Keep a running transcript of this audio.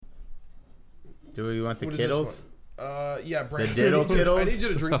Do we want the What is Kittles? this one? Yeah, Brandon. The Diddle Kittles? I need you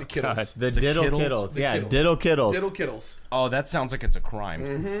to drink the Kittles. The Diddle Kittles? Kittles. The Yeah, Kittles. Diddle Kittles. Diddle Kittles. Oh, that sounds like it's a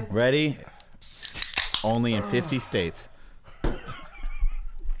crime. Ready? Only in 50 states.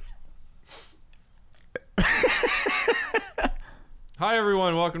 Hi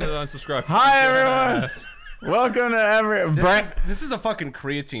everyone, welcome to the Unsubscribed. Hi, everyone. Podcast. Welcome to This is a fucking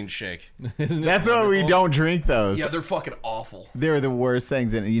creatine shake. Isn't it That's why we wonderful? don't drink those. Yeah, they're fucking awful. They're the worst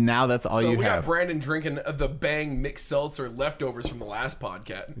things, and now that's all So you we got have. Brandon drinking the Bang mixed seltzer leftovers from the last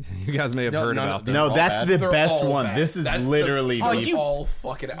podcast. You guys may have heard about this. No, all that's bad. the They're best all one. bad. This is That's literally. Oh, the- you- all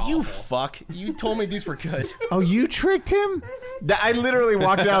fucking awful. You fuck. You told me these were good. Oh, you tricked him? I literally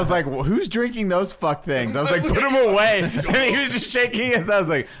walked in. I was like, well, "Who's drinking those fuck things?" I was like, "Put them away." And he was just shaking his. I was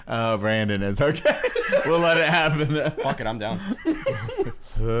like, "Oh, Brandon is okay. We'll let it happen." Fuck it, I'm down.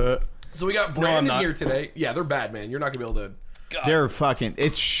 So we got Brandon not. here today. Yeah, they're bad, man. You're not gonna be able to. They're fucking.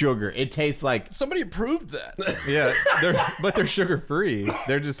 It's sugar. It tastes like. Somebody approved that. Yeah, but they're sugar free.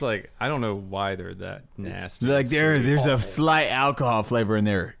 They're just like, I don't know why they're that nasty. Like there's a awful. slight alcohol flavor in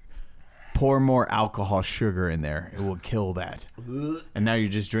there. Pour more alcohol sugar in there. It will kill that. And now you're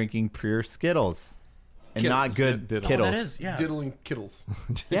just drinking pure Skittles. And not Kittles. good Diddle. Kittles. That is, yeah. Diddling Kittles.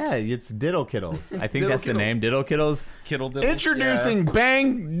 Yeah, it's Diddle Kittles. I think Diddle that's the Kittles. name. Diddle Kittles. Kittle diddles. Introducing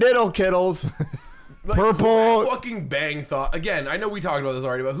Bang Diddle Kittles. Like, Purple. who at fucking Bang thought again. I know we talked about this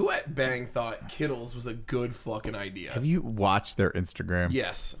already, but who at Bang thought Kittles was a good fucking idea? Have you watched their Instagram?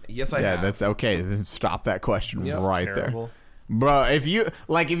 Yes, I Yeah, have. that's okay. Then stop that question Yes. right there. Terrible. Bro, if you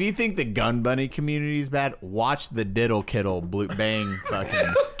think the Gun Bunny community is bad, watch the Diddle Kittle Blue Bang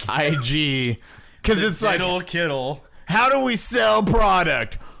fucking IG. Because it's like, Kittle Kittle. how do we sell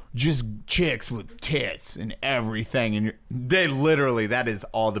product? Just chicks with tits and everything. And they literally, that is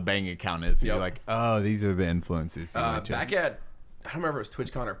all the Bang account is. You're Yep. like, oh, these are the influencers. Back at, I don't remember if it was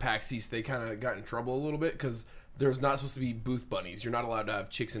TwitchCon or PAX East, they kind of got in trouble a little bit because there's not supposed to be booth bunnies. You're not allowed to have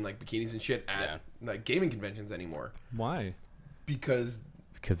chicks in like bikinis and shit at like gaming conventions anymore Why? because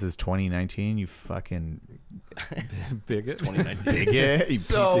Because it's 2019, you fucking Bigot. 2019. bigot, you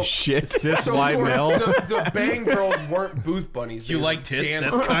So- piece of shit. Cis so white of course, male. the Bang girls weren't booth bunnies. They You were like tits?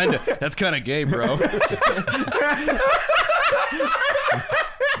 dance- That's kind of gay, bro.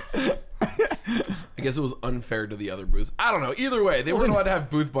 I guess it was unfair to the other booths. I don't know. Either way, they weren't allowed to have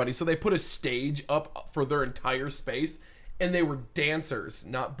booth bunnies, so they put a stage up for their entire space, and they were dancers,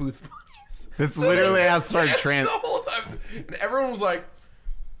 not booth bunnies. That's So they literally how it just started danced trans. the whole time, and everyone was like,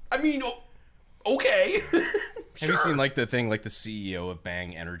 "I mean, okay." Have you seen like the thing, like the CEO of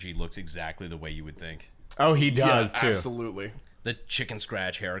Bang Energy looks exactly the way you would think? Oh, he does too. Absolutely. The chicken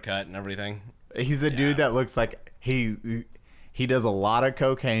scratch haircut and everything. He's the dude that looks like he does a lot of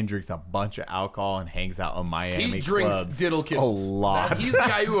cocaine, drinks a bunch of alcohol, and hangs out on Miami He drinks clubs diddle kittles. a lot. He's the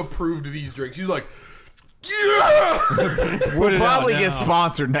guy who approved these drinks. He's like, yeah. We'll probably out get now.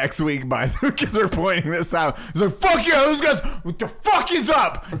 sponsored next week by because we're pointing this out. He's like, "Fuck yeah, those guys! What the fuck is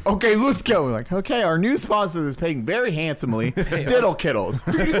up? Okay, let's go." We're like, "Okay, our new sponsor is paying very handsomely, Diddle Kittles."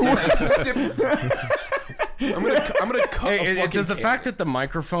 I'm gonna cut. a fucking Does the can. fact that the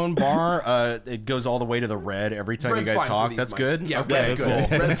microphone bar it goes all the way to the red every time Red's you guys fine for talk? these That's mics. good. Yeah, Okay, red's good.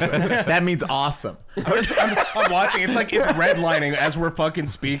 cool. Red's good. That means awesome. I'm watching. It's like it's redlining as we're fucking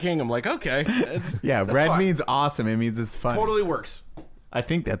speaking. I'm like, okay. It's, Yeah, red fine. means awesome. It means it's fun. Totally works. I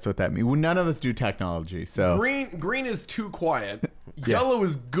think that's what that means. Well, none of us do technology, so Green is too quiet. Yellow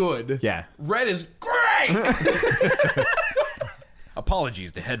is good. Yeah. Red is great.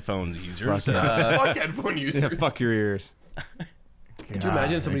 apologies to headphones users. Fuck headphone users. Yeah, fuck your ears. Could you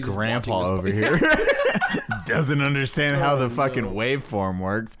imagine somebody just grandpa watching over this? here doesn't understand how the fucking no. waveform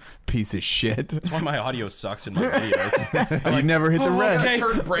works? Piece of shit. That's why my audio sucks in my videos. You never hit the red. I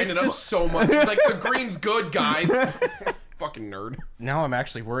turned Brandon up so much. He's like, the green's good, guys. Fucking nerd. Now I'm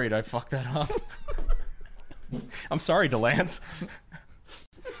actually worried I fucked that up. I'm sorry, DeLance.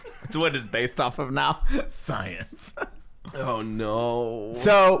 That's what it's based off of now. Science. Oh no.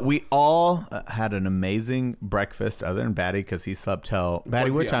 So we all had an amazing breakfast, other than Batty because he slept till. Batty,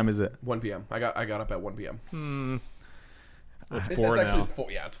 1 what PM. time is it? 1 p.m. I got up at 1 p.m. It's It's 4 actually now.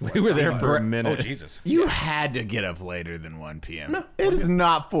 4. Yeah, it's 4. We were there for a Oh minute. Jesus. You had to get up later than 1 p.m. No, it is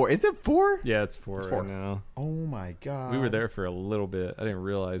not 4. Is it 4? Yeah, it's 4 4. right now. Oh my god. We were there for a little bit. I didn't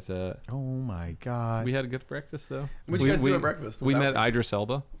realize that. Oh my god. We had a good breakfast though. What'd you guys do at breakfast We met without me? Idris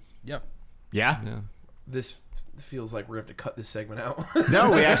Elba. Yep. Yeah. Yeah. This feels like we're gonna have to cut this segment out. No,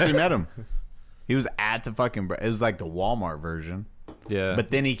 we actually met him. He was at the fucking. It was like the Walmart version. Yeah.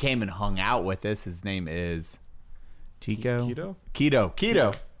 But then he came and hung out with us. His name is Tico. Keto?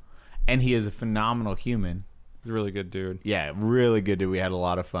 Keto. And he is a phenomenal human. He's a really good dude. Yeah, really good dude. We had a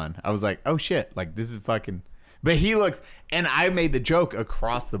lot of fun. I was like, oh shit, like this is fucking. But he looks, and I made the joke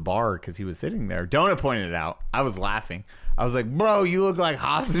across the bar because he was sitting there. Donut pointed it out. I was laughing. I was like, bro, you look like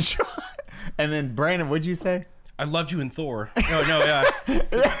Hobbs and Shaw. And then Brandon, what'd you say? I loved you in Thor. No, yeah.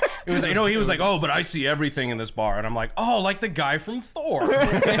 It was, he was like, oh, but I see everything in this bar. And I'm like, oh, like the guy from Thor.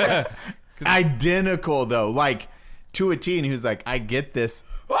 Identical, though. Like, to a T. And he was like, I get this.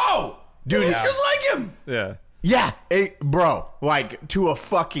 Oh! Dude, he's just like him! Yeah. Yeah, bro. Like, to a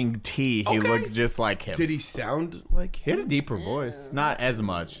fucking T, he looked just like him. Did he sound like He him? had a deeper voice. Not as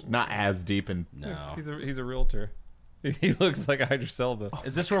much. Not as deep. And No. He's a realtor. He looks like Idris Elba.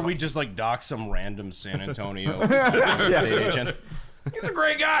 Is this where we just like dock some random San Antonio estate agent? He's a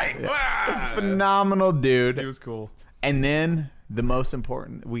great guy! Ah! phenomenal dude. He was cool. And then the most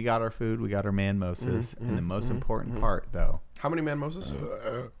important, we got our food, we got our manmosas, and the most important part, though. How many man Moses?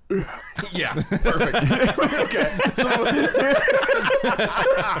 Yeah, perfect. Okay.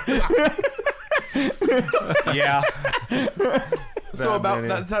 Yeah. So many.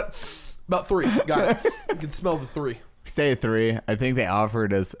 about 3. Got it. You can smell the 3. Stay at 3. I think they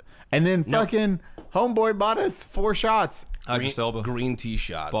offered us, and then fucking homeboy bought us 4 shots, Idris Elba Green tea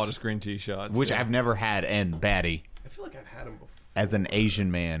shots. bought us green tea shots. which I've never had, and Batty I feel like I've had them before. as an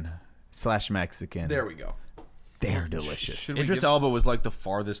Asian man / Mexican. There we go. They're delicious. Idris Elba was like the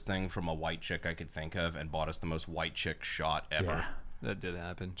farthest thing from a white chick I could think of and bought us the most white chick shot ever. That did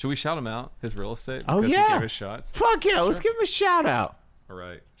happen. Should we shout him out? His real estate? Oh, Because yeah. He gave us shots. Fuck yeah, let's give him a shout out. All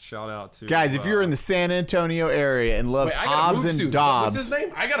right. Shout out to Guys, if you're in the San Antonio area and loves Wait, I gotta Hobbs move and soon. Dobbs. What's his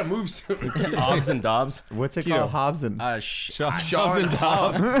name? I gotta move soon. Hobbs and Dobbs. What's it Keto. called? Hobbs and Hobbs and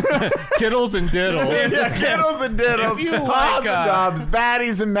Dobbs. Kittles and diddles. yeah, Kittles and Diddles, If you Hobbs like, and Dobbs,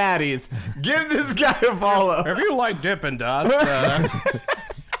 Baddies and Maddies. Give this guy a follow. If you like Dippin' Dots,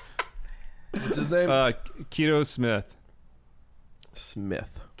 What's his name? Keto Smith. Smith.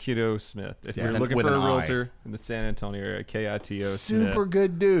 Keto Smith. If Yeah. you're looking With for a an I. realtor in the San Antonio area, KITO Super Smith.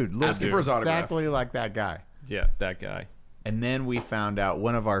 good dude. Looks Ask him for his autograph. exactly like that guy. Yeah, that guy. And then we found out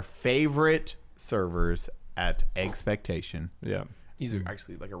one of our favorite servers at Expectation, Yeah. He's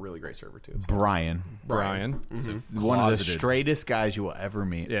actually like a really great server too. So. Brian. Brian. One of the Closeted. straightest guys you will ever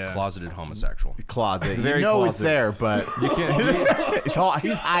meet. Yeah. closeted homosexual. Closet. Very you know it's closet. there, but You can't. it's all,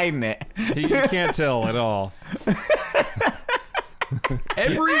 he's hiding it. You can't tell at all.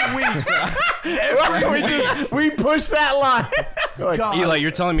 Every week. we push that line. Like, Eli,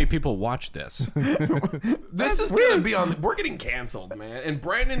 you're telling me people watch this. This is gonna be on. We're getting canceled, man. And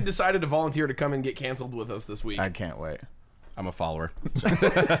Brandon decided to volunteer to come and get canceled with us this week. I can't wait. I'm a follower.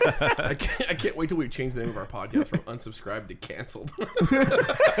 I can't wait till we change the name of our podcast from unsubscribed to canceled.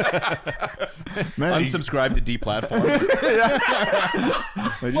 Man, Unsubscribe to Deplatform.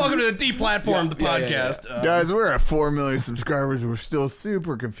 Welcome to the Deplatform, the Yeah, yeah, podcast. guys, we're at 4 million subscribers. We're still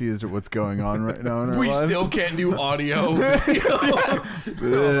super confused at what's going on right now in our We lives. still can't do audio.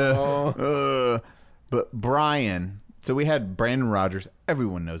 But Brian, so we had Brandon Rogers.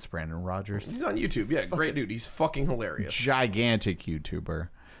 Everyone knows Brandon Rogers. He's on YouTube. Yeah, great dude. He's fucking hilarious. Gigantic YouTuber.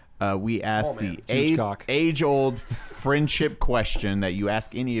 We asked man. the Huge cock. age-old friendship question that you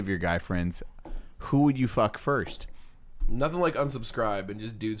ask any of your guy friends. Who would you fuck first? Nothing like unsubscribe and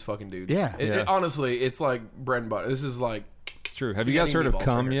just dudes fucking dudes. Yeah. Honestly, it's like bread and butter. This is like It's true. Have you guys heard of meatballs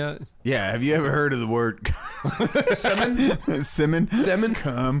cum right here. yet? Yeah, have you ever heard of the word semen. Semen? Semen?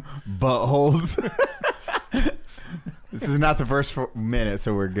 Cum, buttholes. This is not the first minute,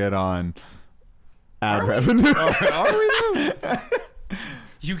 so we're good on ad revenue. Are we though?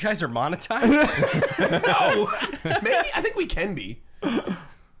 You guys are monetized? No, maybe I think we can be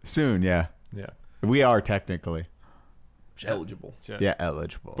Soon, yeah. Yeah. We are technically. eligible. Yeah,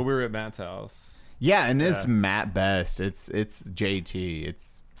 eligible. But we were at Matt's house. Yeah, and it's Matt Best. It's JT.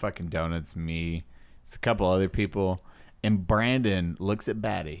 It's fucking Donuts, me. It's a couple other people. And Brandon looks at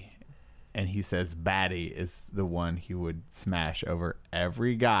Batty, and he says Batty is the one he would smash over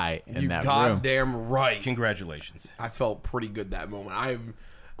every guy in You that room. goddamn right. Congratulations. I felt pretty good that moment.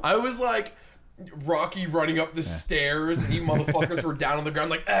 I was like Rocky running up the stairs, and you motherfuckers were down on the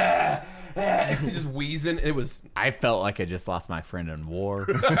ground like just wheezing. It was I felt like I just lost my friend in war.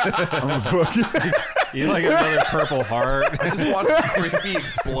 Almost fucking. You like another Purple Heart? I just watched Crispy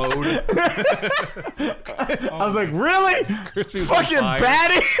explode. I was like, really? Crispy was Fucking on fire.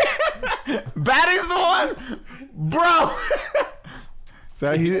 Batty? Batty's the one? Bro.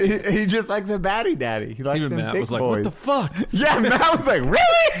 So he just likes a Batty daddy. He likes Even them Matt thick was like, boys. "What the fuck?" Yeah, Matt was like,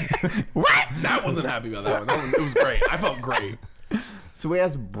 really? What? Matt wasn't happy about that one. It was great. I felt great. So we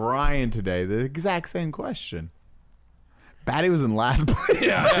asked Brian today the exact same question. Batty was in last place.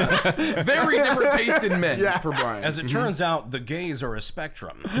 Yeah. Very different taste in men for Brian. As it turns out, the gays are a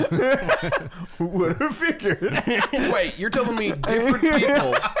spectrum. Who would have figured? Wait, you're telling me different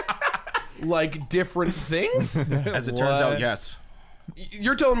people like different things? As it turns out, yes.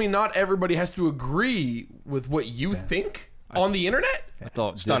 You're telling me not everybody has to agree with what you think on the internet? I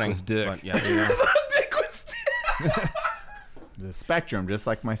thought Stunning. Dick was Dick. But yeah, you know. Dick was The spectrum, just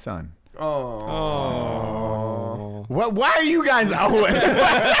like my son. Oh. What? Why are you guys Owen?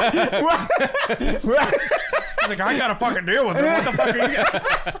 What? He's like, I gotta fucking deal with it. What the fuck are you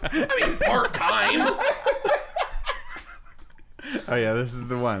I mean, part-time. Oh yeah, this is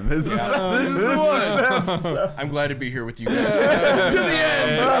the one. This is the one. I'm glad to be here with you guys. To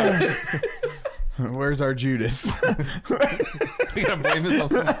the end. Where's our Judas? We gotta blame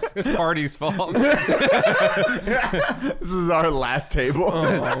this on this party's fault. This is our last table.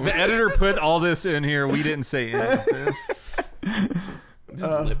 The editor put all this in here. We didn't say any of this.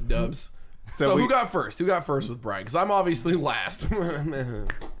 Just lip dubs. So we- who got first? Who got first with Brian? Because I'm obviously last.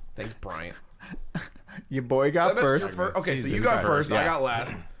 Thanks, Brian. Your boy got first. Okay, so Jesus you got Christ. first. I Yeah. got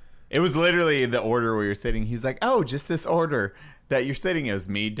last. It was literally the order we were sitting. He's like, "Oh, just this order that you're sitting." It was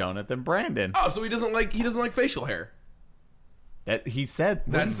me, Donut, then Brandon. Oh, so he doesn't like facial hair. That he said.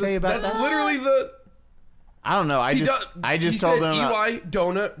 What did he say about That's that? literally the. I don't know. I He just told said him. Eli,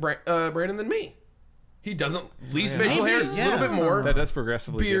 Donut, Brandon, then me. He doesn't least facial hair, a Maybe, yeah. little bit more. That does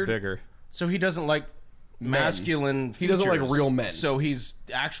progressively Beard. get bigger. So he doesn't like masculine He doesn't like features, real men. So he's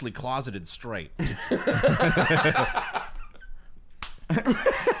actually closeted straight.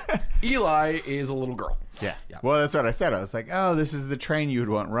 Eli is a little girl. Yeah. Well, that's what I said. I was like, "Oh, this is the train you would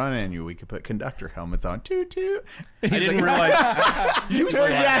want running. You, we could put conductor helmets on. Toot toot." I didn't realize.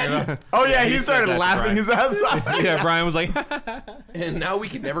 Yeah. Oh yeah, he started that to laughing Brian. his ass off. Yeah, Brian was like, And now we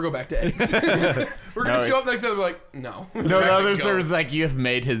can never go back to eggs. We're going to show up next time and be like, no. No, the other sir was like, "You have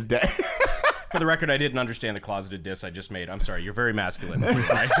made his day." For the record, I didn't understand the closeted diss I just made. I'm sorry. You're very masculine.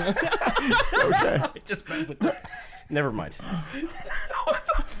 Right? Okay. I just meant with the... Never mind. What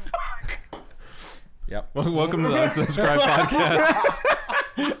the fuck? Yep. welcome to the Unsubscribed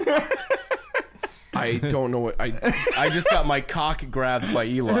podcast. I don't know what I just got my cock grabbed by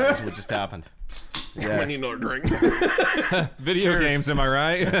Eli. Is what just happened. I need another drink. Video games, am I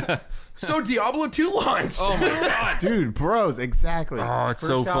right? So Diablo 2 launched. Oh my god. Dude, bros, exactly. Oh, it's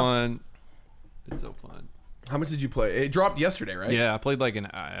so fun. It's so fun. How much did you play? It dropped yesterday, right? Yeah, I played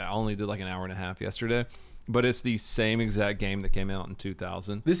I only did like an hour and a half yesterday, but it's the same exact game that came out in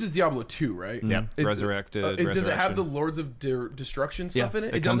 2000. This is Diablo 2, right? Yeah. Resurrected. Does it have the Resurrection. Lords of Destruction stuff Yeah, in it?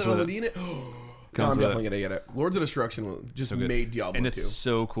 it It comes doesn't have with LOD in it? No, Comes I'm with definitely going to get it. Lords of Destruction just good. made Diablo And 2. it's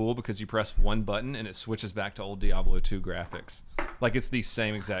so cool because you press one button and it switches back to old Diablo 2 graphics. Like it's the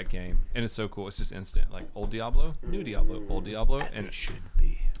same exact game, and it's so cool. It's just instant. Like old Diablo, new Diablo, old Diablo, and it should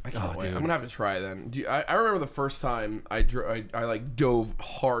be. I can't wait. dude. I'm gonna have to try it then. I remember the first time I like dove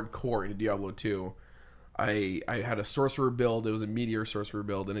hardcore into Diablo 2. I had a sorcerer build. It was a meteor sorcerer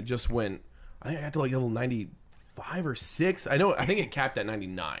build, and it just went. I think I got to like level 95 or 6. I think it capped at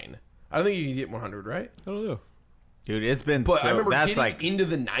 99. I don't think you can get 100, right? I don't know. Dude, it's been But so. I remember That's getting like. into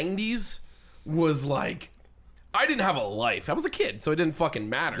the 90s was like, I didn't have a life. I was a kid, so it didn't fucking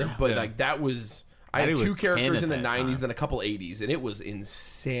matter. But like that was. I had Daddy two was 10 characters at in the that 90s, time. then a couple 80s, and it was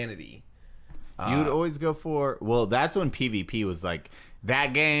insanity. You would always go for. Well, that's when PvP was like.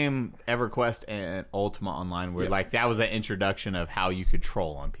 That game, EverQuest, and Ultima Online were like that was an introduction of how you could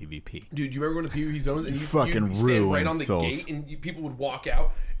troll on PvP. Dude, you remember going to PvP zones and you Fucking you'd stand right ruined on the souls. gate and people would walk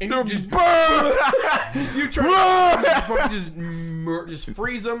out and you just you try to just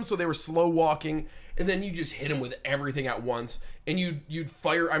freeze them so they were slow walking, and then you just hit them with everything at once, and you'd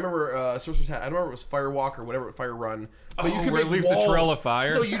fire. I remember Sorcerer's Hat. I don't remember if it was Firewalk or whatever, Fire Run. But you could where it make leaves the walls. trail of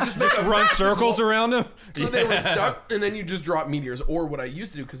fire. So you just make a Run massive circles wall. around him. So they were stuck, and then you just drop meteors. Or what I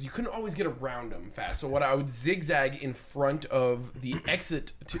used to do, because you couldn't always get around them fast. So what I would zigzag in front of the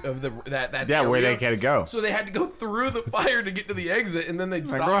exit of that Yeah, where area. they could go. So they had to go through the fire to get to the exit, and then they'd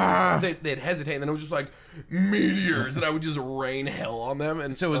stop. "Ah." They'd hesitate, and then it was just like meteors, and I would just rain hell on them.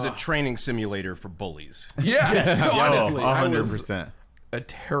 And So it was a training simulator for bullies. yeah, so honestly, I was 100%. a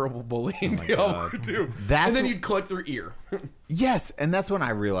terrible bully in Diablo 2. That's And then wh- you'd collect their ear. Yes, and that's when I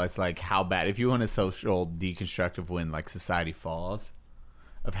realized like how bad. If you want a social deconstruct of when like society falls,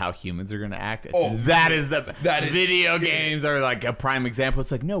 of how humans are going to act. Oh, that is that is- video games are like a prime example.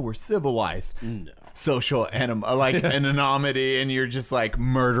 It's like no, we're civilized. No. social like anonymity, and you're just like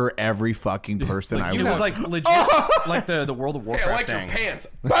murder every fucking person I It want. was like legit, like the World of Hey, I Warcraft like thing. your pants.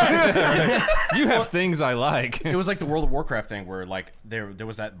 You have things I like. It was like the World of Warcraft thing where like there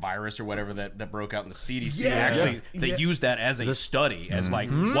was that virus or whatever that broke out in the CDC. Yes. Actually, they used that as a study as like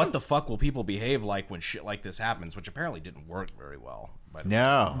Mm-hmm. what the fuck will people behave like when shit like this happens, which apparently didn't work very well. By the way.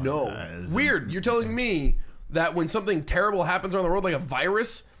 No. Weird. You're telling me that when something terrible happens around the world, like a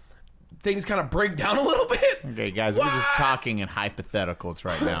virus, things kind of break down a little bit? Okay, guys, we're just talking in hypotheticals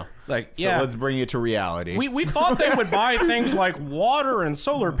right now. It's like So let's bring it to reality. We thought they would buy things like water and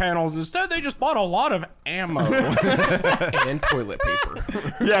solar panels. Instead, they just bought a lot of ammo. And toilet paper.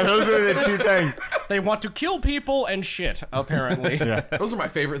 yeah, those are the two things. They want to kill people and shit, apparently. Those are my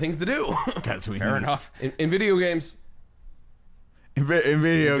favorite things to do. Guys, we Fair enough. In video games. In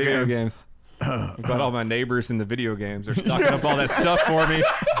video Video games. games. I've got all my neighbors in the video games. They're stocking up all that stuff for me.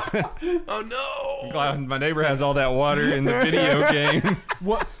 Oh, no. Glad my neighbor has all that water in the video game.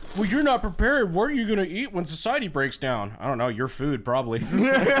 What? Well, you're not prepared. What are you going to eat when society breaks down? I don't know. Your food, probably.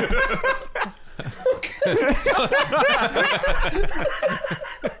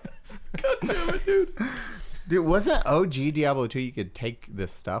 Dude, wasn't OG Diablo 2 you could take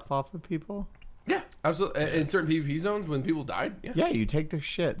this stuff off of people? Yeah, absolutely. In certain PvP zones, when people died, Yeah, you take their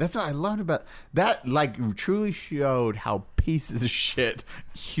shit. That's what I loved about that. Like, truly showed how pieces of shit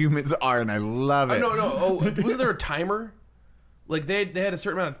humans are, and I love it. No. Oh, wasn't there a timer? Like they had a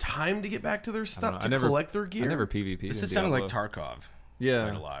certain amount of time to get back to their stuff to collect their gear. I never PvP. This is sounding like Tarkov. Yeah.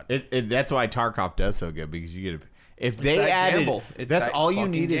 Quite a lot. That's why Tarkov does so good, because you get if they that added gamble. It's that's that all you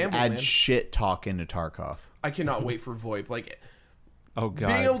fucking need is gamble, add man. shit talk into Tarkov. I cannot wait for VoIP. Like Oh god.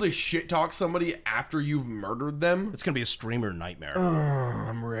 being able to shit talk somebody after you've murdered them. It's going to be a streamer nightmare.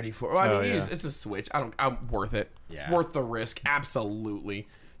 I'm ready for. Well, I mean, yeah. it's a Switch. I'm worth it. Yeah. Worth the risk. Absolutely.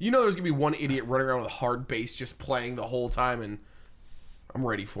 You know, there's gonna be one idiot running around with a hard bass just playing the whole time, and I'm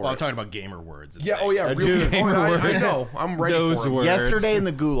ready for Well, I'm it. talking about gamer words. and Yeah. Oh things. yeah. Dude. Real Gamer I know. I'm ready Those for it. words. Yesterday in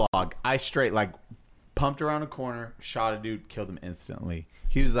the gulag, I straight like pumped around a corner, shot a dude, killed him instantly.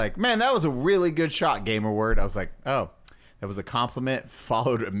 He was like, "Man, that was a really good shot, gamer word." I was like, "Oh." That was a compliment,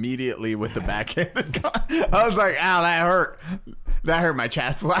 followed immediately with the backhanded. I was like, "Ow, that hurt." That hurt my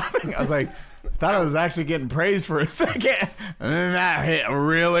chest laughing. I was like, thought I was actually getting praised for a second, and then that hit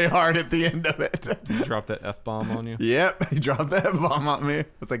really hard at the end of it. Drop that F-bomb on you. Yep, he dropped that bomb on me. I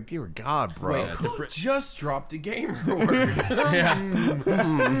was like, "Dear God, bro." Wait, who just dropped a gamer word?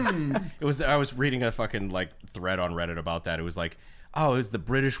 It was. I was reading a fucking like thread on Reddit about that. It was like, oh, it's the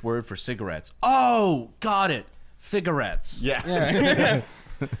British word for cigarettes. Oh, got it. Cigarettes. Yeah.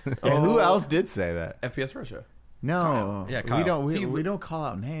 Yeah, who else did say that? FPS Russia. No, Yeah, we Kyle. don't. We don't call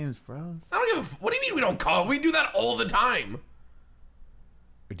out names, bros. I don't give a. What do you mean we don't call? We do that all the time.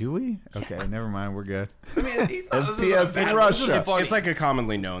 Do we? Okay, never mind. We're good. I mean, he's not. This FPS isn't in bad, Russia. this isn't funny. It's like a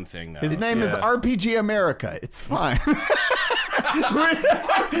commonly known thing now. His name is yeah. RPG America. It's fine. Can we make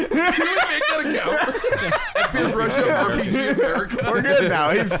that account? FPS Russia, RPG America. We're good now.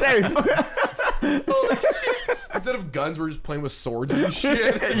 He's safe. Holy shit. Instead of guns, we're just playing with swords and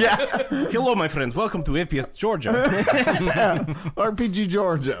shit. Yeah. Hello, my friends. Welcome to FPS Georgia. RPG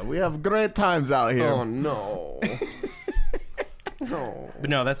Georgia. We have great times out here. Oh, no. No. But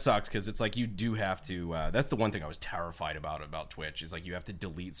no, that sucks because it's like you do have to. That's the one thing I was terrified about Twitch is like you have to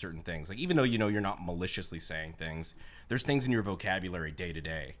delete certain things. Like even though you know you're not maliciously saying things, there's things in your vocabulary day to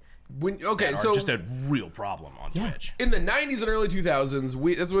day Okay, that so are just a real problem on Twitch. in the 90s and early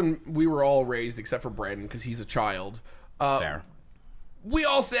 2000s, that's when we were all raised, except for Brandon, because he's a child. There. We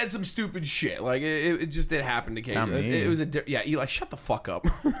all said some stupid shit. Like, it just did happen occasionally. me. It was yeah, Eli, shut the fuck up.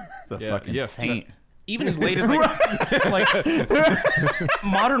 It's a fucking yeah. saint. Even as late as like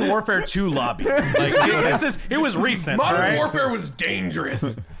Modern Warfare 2 lobbies. Like it was recent. Modern right? Warfare was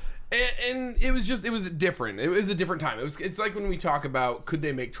dangerous. And it was different. It was a different time. It's like when we talk about could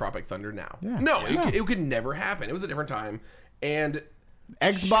they make Tropic Thunder now? Yeah. No, it could never happen. It was a different time. And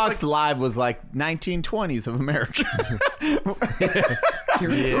Xbox Live was like 1920s of America.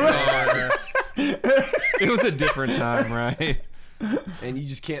 It was a different time, right? and you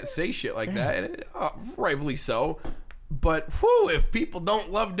just can't say shit like that, and rightfully so. But whew, if people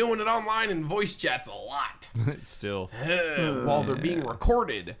don't love doing it online and voice chats a lot Still. while they're being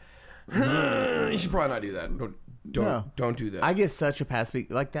recorded, you should probably not do that. Don't do that. I get such a pass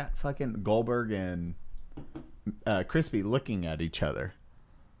like that fucking Goldberg and Crispy looking at each other.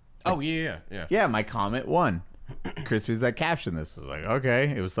 Oh yeah. Yeah, my comment won. Crispy's like, caption this. I was like,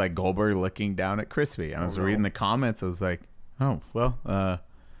 okay. It was like Goldberg looking down at Crispy. And I was reading the comments. I was like, oh, well,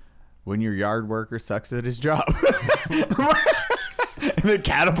 when your yard worker sucks at his job. and it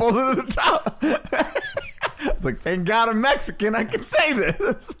catapulted to the top. I was like, thank God I'm Mexican. I can say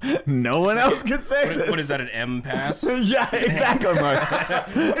this. No one else can say this. What is that, an M pass? Yeah, exactly.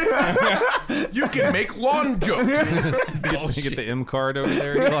 You can make lawn jokes. You get the M card over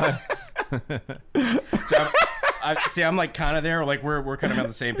there, Eli. So I'm like kind of there. Like we're kind of on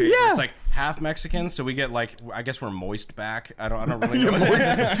the same page. Yeah. It's like half Mexican, so we get like, I guess we're moist back. I don't really know.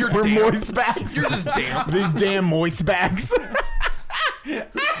 We're moist bags. You're just damp. These damn moist bags. I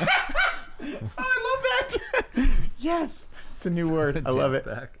love that. Yes. It's a new word. I love it.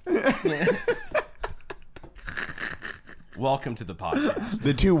 Back. Welcome to the podcast.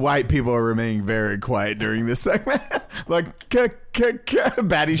 The two white people are remaining very quiet during this segment. Like,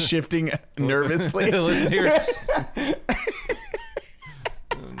 Batty's shifting nervously. Listen here.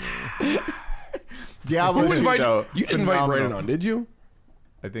 Diablo 2, though. You didn't invite phenomenal. Brandon on, did you?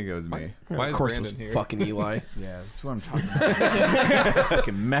 I think it was me. Why Of is course it Brandon was here? fucking Eli. Yeah, that's what I'm talking about.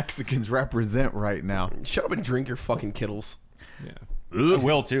 Fucking Mexicans represent right now. Shut up and drink your fucking Kittles. Yeah. I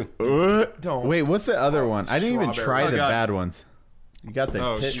will too. Don't. Wait, what's the other one? I didn't even Strawberry. try Oh, the God. bad ones. You got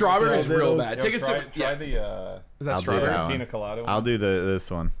the pit- Strawberry's real bad. Yo, Take a try, sip. Try the Is that I'll do strawberry? that one. pina colada one. I'll do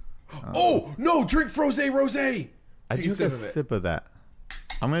this one. Oh no! Drink Froze Rosé. I Take do a sip a of it. sip of that.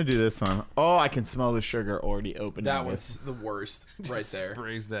 I'm gonna do this one. Oh, I can smell the sugar already opening. That this. one's the worst, right there.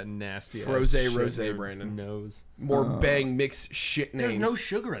 Sprays that nasty Froze ass shit rosé, in your Brandon. Nose. More bang mix shit names. There's no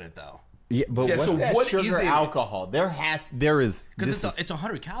sugar in it though. Yeah, but Yeah, what's so that what sugar is it? alcohol? There is. Because it's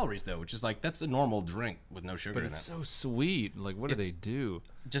 100 calories though, which is like that's a normal drink with no sugar But in it's it. so sweet. Like, what do they do?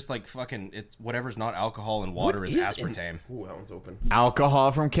 Just like fucking, it's whatever's not alcohol and water is aspartame. Ooh, that one's open.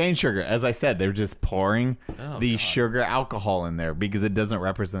 alcohol from cane sugar. As I said, they're just pouring Oh, the God. sugar alcohol in there because it doesn't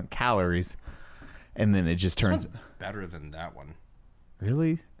represent calories, and then it just This turns. one's better than that one.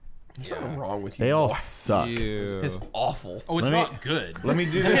 Really? There's something wrong with you. They all boy. suck. Ew. It's awful. Oh, it's Let me- not good. Let me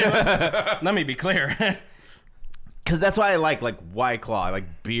do this Let me be clear. because that's why I like White Claw. I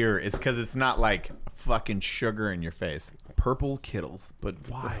like beer. It's because it's not like fucking sugar in your face. Purple Kittles, but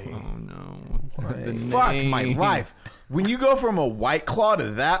why? Oh no. The Fuck my name. life. When you go from a White Claw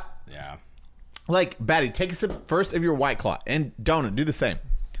to that, Yeah. like Batty, take a sip first of your White Claw, and Donut, do the same.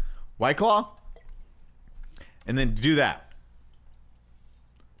 White Claw, and then do that.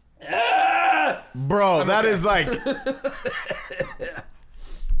 Bro, that is like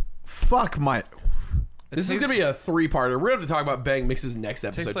fuck my. This is gonna be a three-parter. We're gonna have to talk about bang mixes next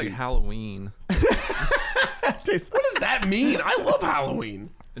episode. Tastes like too. Halloween. Tastes- What does that mean? I love Halloween.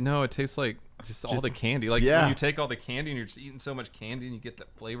 No, it tastes like just all the candy. Like Yeah. when you take all the candy and you're just eating so much candy and you get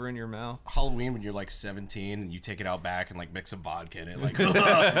that flavor in your mouth. Halloween when you're like 17 and you take it out back and like mix some vodka in it. Like,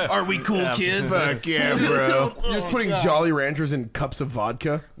 are we cool kids? Fuck yeah, bro. You're just putting Jolly Ranchers in cups of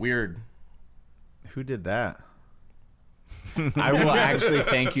vodka. Weird. Who did that? I will actually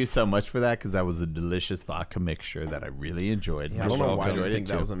thank you so much for that because that was a delicious vodka mixture that I really enjoyed. I don't know why Enjoyed you it think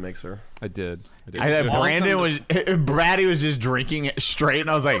that too. was a mixer. I did. I had Awesome. Brandon was Braddy was just drinking it straight, and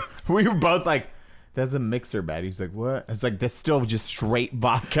I was like, we were both like, "That's a mixer, Braddy." He's like, "What?" I was like, "That's still just straight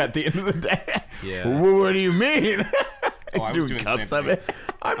vodka at the end of the day." Yeah. Well, what do you mean? He's I was doing doing the cups same of it.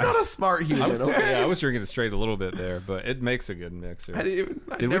 I'm not a smart human. Okay. Yeah, I was drinking it straight a little bit there, but it makes a good mixer. I Did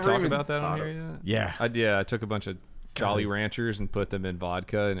we never talk even about that on thought here of- yet? Yeah. I took a bunch of Jolly Ranchers and put them in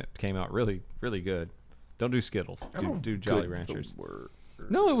vodka, and it came out really, really good. Don't do Skittles. Do Jolly Good's the Ranchers. word.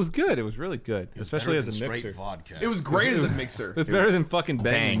 No, it was good. It was really good, especially Better as a than mixer. straight vodka. It was great as a mixer. It's better than fucking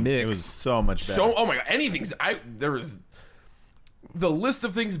Bang Mix. It was so much better. So, oh my god, anything's. There was. The list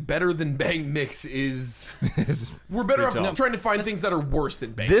of things better than Bang Mix is. We're better off tough. trying to find things that are worse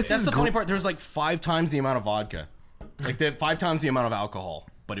than Bang This Mix. That's is the funny part. There's like 5 times the amount of vodka, like 5 times the amount of alcohol,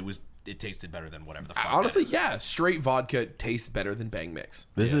 but it tasted better than whatever the fuck. Honestly, that is. yeah, straight vodka tastes better than Bang Mix.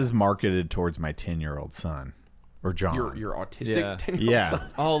 This is marketed towards my 10-year-old son or John. You're autistic. Yeah. 10-year-old Yeah. son.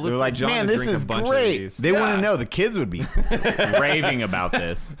 Oh, look They're for like, John man, to this drink a is bunch of great. these." They want Yeah. to know. The kids would be raving about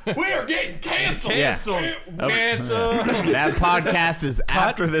this. We are getting canceled. Yeah. Cancel. That podcast is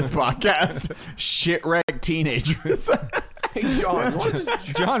after this podcast. Shit wrecked teenagers. Hey, John, you want to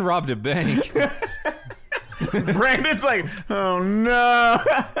just John robbed a bank. Brandon's like, oh no.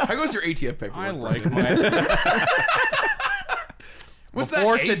 How goes your ATF paperwork? I like Brandon? my. What's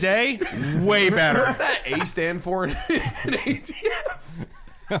Before that A- today, Way better. What's that A stand for in ATF?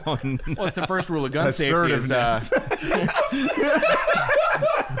 Oh, no. what's the first rule of gun safety? Is, Assertiveness.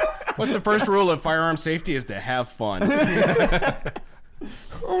 what's the first rule of firearm safety? Is to have fun.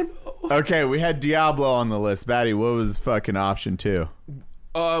 Oh no. Okay, we had Diablo on the list. Batty, what was fucking option 2?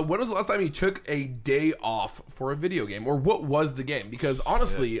 When was the last time you took a day off for a video game, or what was the game? Because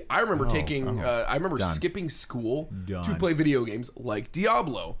honestly, I remember skipping school to play video games like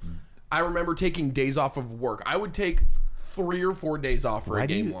Diablo. I remember taking days off of work. I would take 3 or 4 days off for a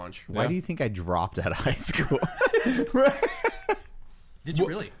game launch. Why do you think I dropped out of high school? Did you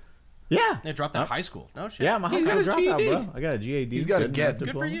really? Yeah. They dropped out of high school. No shit. Yeah, my high school dropped out, bro. I got a GAD. He's got a GED.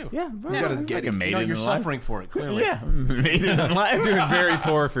 Good for you. Yeah, bro. He's got his GED. Made You know, it you're in life. suffering for it, clearly. Yeah, made it in life. Doing very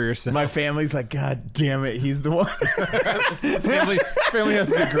poor for yourself. My family's like, God damn it, he's the one. family has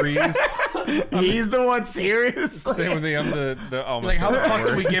degrees. He's the one, seriously. Same with me. I'm the Like, how the fuck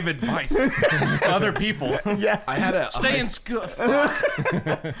do we give advice to other people? Yeah, I had a Stay in school. Fuck.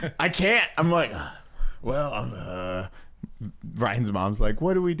 I can't. I'm like, well, Ryan's mom's like,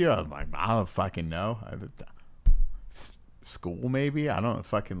 what do we do? I'm like, I don't fucking know. School maybe? I don't know.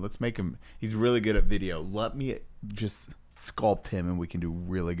 Fucking let's make him. He's really good at video. Let me just sculpt him and we can do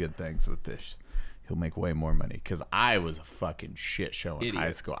really good things with this. He'll make way more money. Because I was a fucking shit show in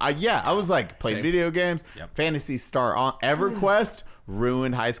high school. I was like, played video games. Yep. Phantasy Star on EverQuest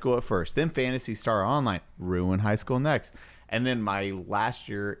ruined high school at first. Then Phantasy Star Online ruined high school next. And then my last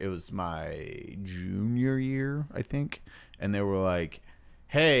year, it was my junior year, I think. And they were like,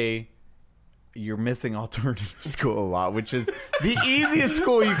 hey, you're missing alternative school a lot, which is the easiest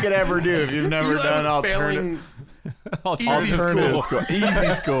school you could ever do if you've never done alternative school.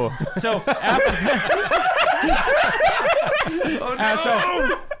 Easy school. So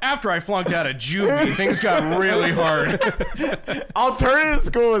after I flunked out of juvie, things got really hard. Alternative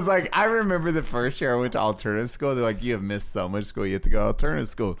school was like, I remember the first year I went to alternative school. They're like, you have missed so much school. You have to go to alternative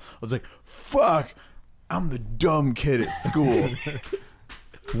school. I was like, fuck, I'm the dumb kid at school.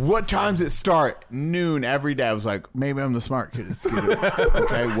 What times it start? Noon every day. I was like, maybe I'm the smart kid at school.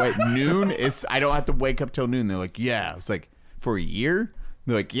 Okay, wait, noon? I don't have to wake up till noon. They're like, yeah. I was like, for a year?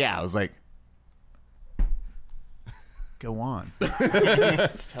 They're like, yeah. I was like, go on.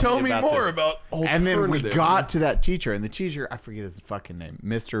 Tell me more about alternative. And then we got to that teacher, and the teacher, I forget his fucking name.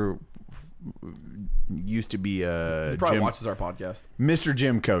 Mr. used to be He probably gym, watches our podcast. Mr.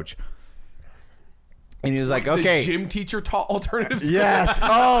 Gym Coach. And he was like, The okay. gym teacher taught alternative school. Yes.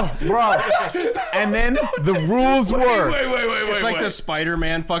 Oh, bro. And then the rules were. Wait. It's like the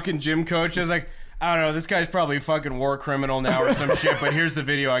Spider-Man fucking gym coach is like, I don't know, this guy's probably a fucking war criminal now or some shit, but here's the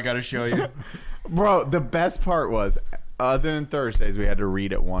video I gotta show you. Bro, the best part was, other than Thursdays, we had to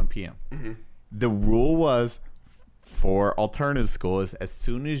read at 1 p.m. Mm-hmm. The rule was, for alternative school, is as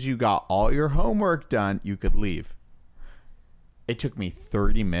soon as you got all your homework done, you could leave. It took me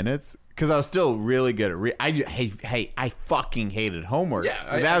 30 minutes because I was still really good at I fucking hated homework.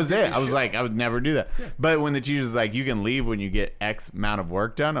 Yeah, that was it. I was like, I would never do that. Yeah. But when the teacher's like, you can leave when you get X amount of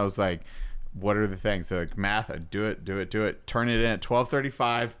work done, I was like, what are the things? So like math, I'd do it. Turn it in at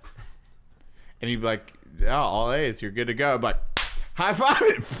 12:35, and he'd be like, yeah, all A's, you're good to go. But high five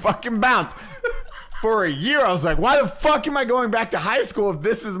it, fucking bounce. For a year, I was like, why the fuck am I going back to high school if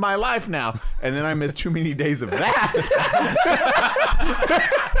this is my life now? And then I missed too many days of that.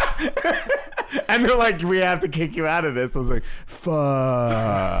 And they're like, we have to kick you out of this. I was like,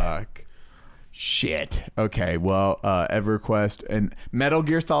 fuck. Shit. Okay, well, EverQuest and Metal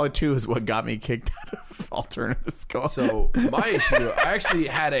Gear Solid 2 is what got me kicked out of alternative school. So my issue, I actually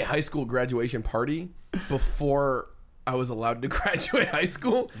had a high school graduation party before I was allowed to graduate high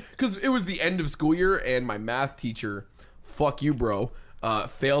school because it was the end of school year and my math teacher, fuck you, bro,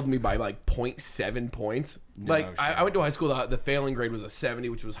 failed me by like 0.7 points. Like I went to high school, the failing grade was a 70,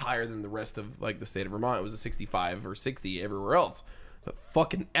 which was higher than the rest of like the state of Vermont. It was a 65 or 60 everywhere else. But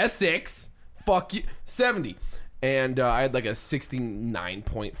fucking Essex, fuck you, 70. And I had like a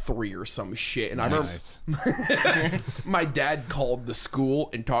 69.3 or some shit. And Nice. I remember my dad called the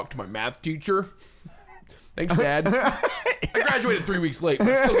school and talked to my math teacher. Thanks, Dad. I graduated 3 weeks late, but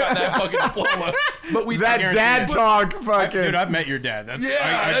I still got that fucking diploma. But that dad talk fucking... Dude, I've met your dad. That's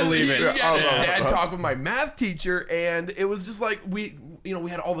Yeah, I believe it. Yeah, dad talk with my math teacher, and it was just like we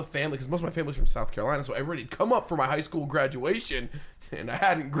had all the family because most of my family's from South Carolina, so everybody had come up for my high school graduation, and I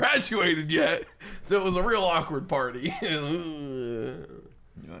hadn't graduated yet, so it was a real awkward party. And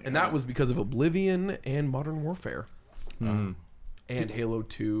that was because of Oblivion and Modern Warfare, and Halo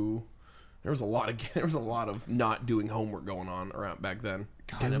 2. There was a lot of not doing homework going on around back then.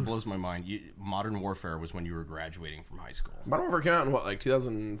 God, that blows my mind. Modern Warfare was when you were graduating from high school. Modern Warfare came out in what, like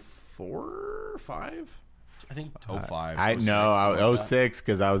 2004, 5? I think 05. I 06, know, something like 06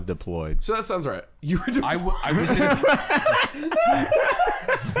 because I was deployed. So that sounds right. You were I was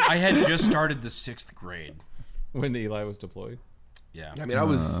I had just started the 6th grade. When Eli was deployed. Yeah. I mean, I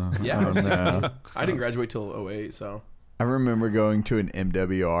was 16. I didn't graduate till 08, so. I remember going to an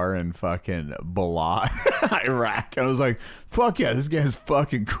MWR in fucking Balad, Iraq, and I was like, "Fuck yeah, this game is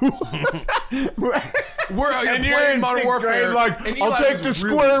fucking cool." We're out here And you're playing in Modern 6th Warfare. grade, like, and I'll Eli take was the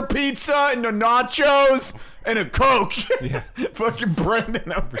really- square pizza and the nachos and a Coke. Yeah. Fucking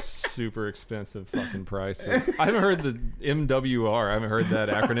Brendan over. Super expensive fucking prices. I haven't heard the MWR. I haven't heard that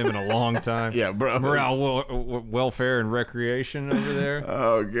acronym in a long time. Yeah, bro. Morale, welfare, and recreation over there.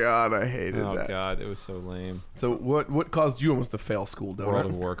 Oh god, I hated Oh that. god, it was so lame. So what caused you almost to fail school, World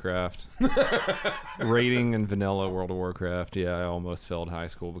of Donut? Warcraft. Rating and vanilla World of Warcraft. Yeah, I almost failed high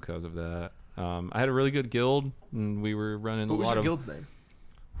school because of that. I had a really good guild, and we were running What a was lot your of. guild's name?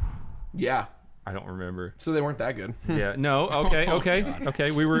 Yeah. I don't remember. So they weren't that good. Yeah, no,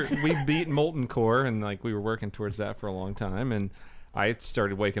 okay. We beat Molten Core, and like we were working towards that for a long time, and I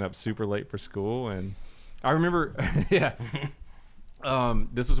started waking up super late for school, and I remember, yeah.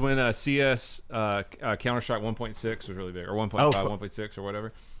 This was when CS Counter-Strike 1.6 was really big, or 1.5, 1.6, or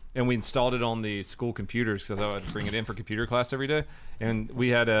whatever. And we installed it on the school computers because I would bring it in for computer class every day. And we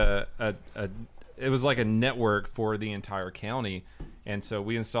had it was like a network for the entire county. And so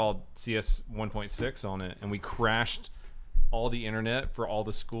we installed CS 1.6 on it, and we crashed all the internet for all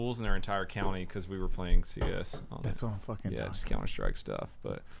the schools in their entire county because we were playing CS. That's what I'm fucking talking just Counter-Strike stuff.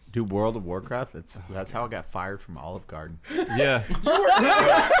 But Dude, World of Warcraft, that's how I got fired from Olive Garden. yeah.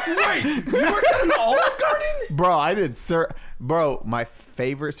 Wait, you worked at an Olive Garden? Bro, I did Bro, my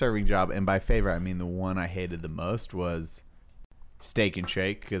favorite serving job, and by favorite I mean the one I hated the most, was Steak and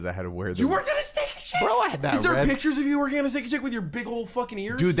Shake, because I had to wear the... You worked at a Steak and Shake? Bro, I had that Is there red... pictures of you working at a Steak and Shake with your big old fucking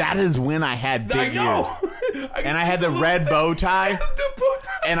ears? Dude, that is when I had big I know. ears. And I had the red bow tie. The bow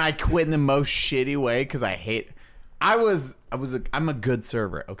tie. And I quit in the most shitty way because I hate... I'm a good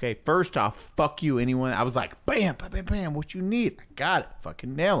server, okay? First off, fuck you, anyone. I was like, bam, bam, bam, bam, what you need? I got it.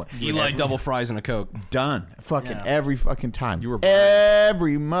 Fucking nail it. Eli double fries and a Coke. Done. Fucking Yeah. every fucking time. You were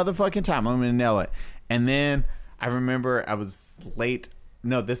every motherfucking time. I'm gonna nail it. And then I remember I was late.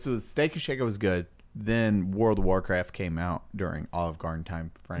 No, this was Steak and Shake. I was good. Then World of Warcraft came out during Olive Garden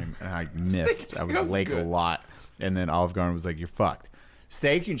time frame, and I missed. I was late a lot. And then Olive Garden was like, "You're fucked."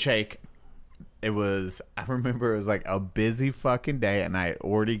 Steak and Shake. I remember it was like a busy fucking day, and I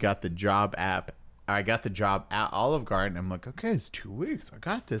already got the job app. I got the job at Olive Garden. I'm like, okay, it's 2 weeks. I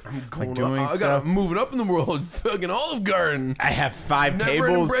got this. I'm like doing I stuff. gotta move it up in the world. Fucking Olive Garden. I have 5 Never ending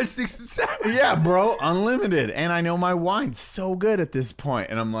tables. breadsticks and salad. Yeah, bro, unlimited. And I know my wine's so good at this point.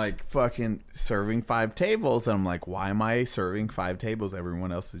 And I'm like fucking serving 5 tables. And I'm like, why am I serving 5 tables?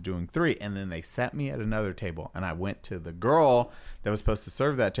 Everyone else is doing 3. And then they set me at another table. And I went to the girl that was supposed to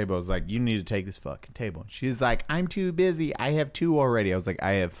serve that table. I was like, you need to take this fucking table. She's like, I'm too busy. I have 2 already. I was like,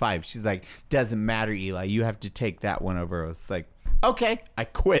 I have 5. She's like, doesn't matter, Eli. You have to take that one over. I was like, okay. I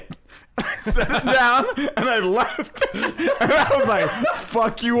quit. I set it down and I left. And I was like,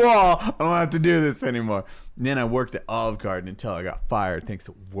 fuck you all. I don't have to do this anymore. And then I worked at Olive Garden until I got fired thanks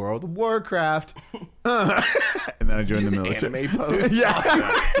to World of Warcraft. And then I joined the military. Anime pose. Yeah.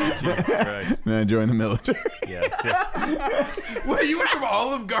 Jesus Christ. And then I joined the military. Yeah. Wait, you went from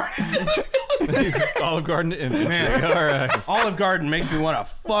Olive Garden? Olive Garden to infantry. Man. All right. Olive Garden makes me want to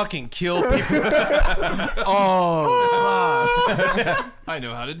fucking kill people. I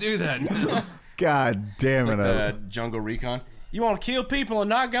know how to do that now. God damn it. I- Jungle Recon. You want to kill people and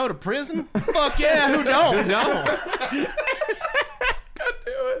not go to prison? Fuck yeah, who don't? No. God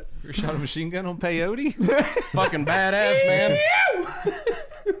damn it. You ever shot a machine gun on peyote? Fucking badass, man.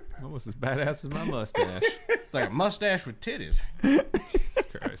 Almost as badass as my mustache. It's like a mustache with titties. Jesus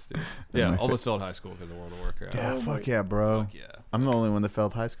Christ, dude. Yeah, my almost failed high school because of World of Warcraft. Yeah, fuck yeah, bro. Yeah. I'm the only one that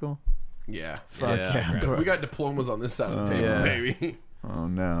failed high school. Yeah. Fuck Yeah, yeah, right. bro. We got diplomas on this side of the table, yeah. baby. Oh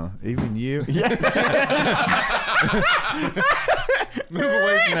no, even you? Yeah. Move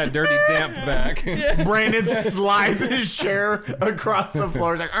away from that dirty, damp back. Brandon slides his chair across the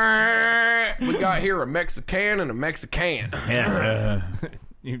floor. He's like, "Arr." We got here a Mexican and a Mexican. Yeah.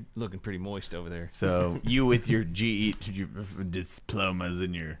 You're looking pretty moist over there. So you with your GE your diplomas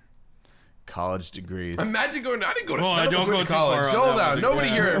and your college degrees. Imagine going. I didn't go to. Well, none of us don't went go to too college. far on Hold that on. one. Nobody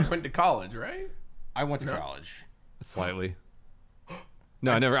Yeah. here went to college, right? I went to college. Slightly.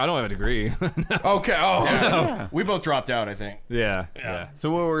 No, I never. I don't have a degree. Okay. Oh. Yeah. We both dropped out, I think. Yeah.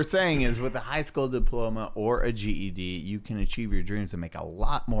 So what we're saying is, with a high school diploma or a GED, you can achieve your dreams and make a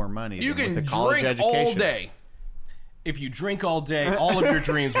lot lot more money. You than can with a college drink education. all day. If you drink all day, all of your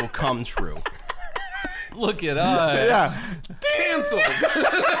dreams will come true. Look at us. Yeah. Canceled.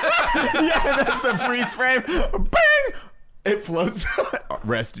 Yeah, that's a freeze frame. Bang! It floats.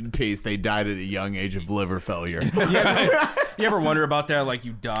 Rest in peace. They died at a young age of liver failure. Yeah, You ever wonder about that? Like,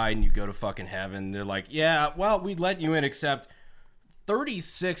 you die and you go to fucking heaven. They're like, yeah, well, we'd let you in, except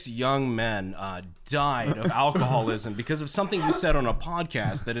 36 young men died of alcoholism because of something you said on a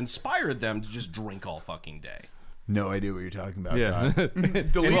podcast that inspired them to just drink all fucking day. No idea what you're talking about. Yeah.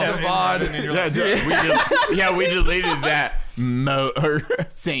 Delete the VOD. We deleted that. Or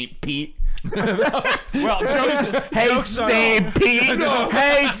St. Pete. Well, jokes. Hey, St. Pete.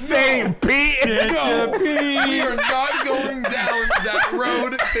 Hey, St. Pete. No, we are not going down that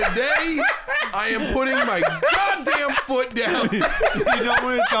road today. I am putting my goddamn foot down. You don't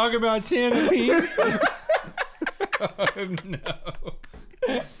want to talk about Santa Pete? Oh, no.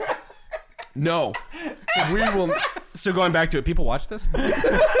 No. So we will. So going back to it, people watch this?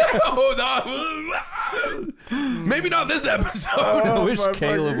 Oh, no. Maybe not this episode. I wish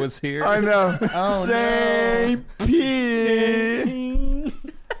Caleb was here. I know. Oh, St. Pete.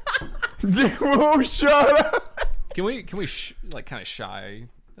 Dude, shut up. Can we like kind of shy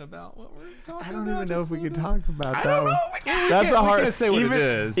about what we're talking about? I don't even know just if we a can little talk about that. I don't know. That's a hard. We can't say what it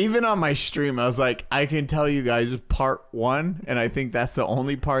is. Even on my stream, I was like, I can tell you guys part 1, and I think that's the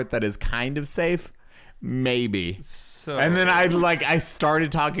only part that is kind of safe. Maybe. So, And then I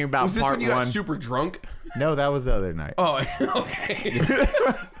started talking about Was this part when you 1. got super drunk? No, that was the other night. Oh, okay.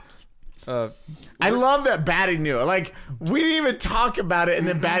 I love that Batty knew it. Like, we didn't even talk about it, and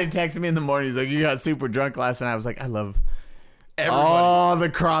then Batty texted me in the morning. He's like, you got super drunk last night. I was like, I love Everybody. all the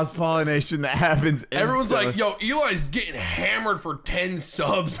cross-pollination that happens. Everyone's like, instantly. yo, Eli's getting hammered for 10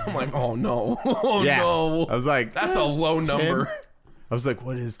 subs. I'm like, oh, no. Oh, Yeah. no. I was like, That's a low number. I was like,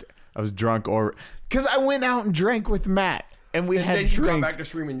 what is... I was drunk because I went out and drank with Matt, and we had Then you drinks. got back to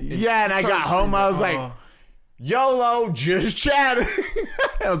streaming. Yeah, and I got home. I was like, YOLO, just chatting.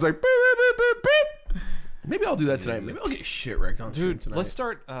 I was like, beep, beep, beep, beep. maybe I'll do that tonight. Maybe I'll get shit wrecked on stream dude, tonight. let's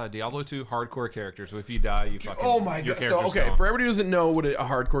start Diablo 2 hardcore characters. So if you die, you fucking. Oh my your god! So character's okay, gone. for everybody who doesn't know what a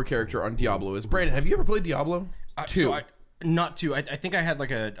hardcore character on Diablo is, Brandon, have you ever played Diablo 2? So not 2. I think I had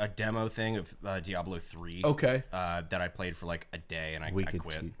like a demo thing of Diablo 3. Okay. That I played for like a day and I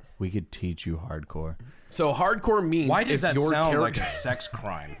quit. We could teach you hardcore. So hardcore means Why does if that your sound character... like a sex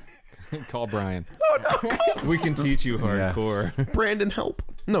crime? Call Brian. Oh, no. We can teach you hardcore. Brandon, help!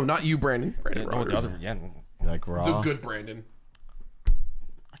 No, not you, Brandon. Brandon Oh, the Rogers. other, yeah. Like raw. The good Brandon.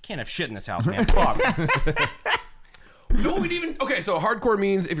 I can't have shit in this house, man. Fuck. No, we didn't even. Okay, so hardcore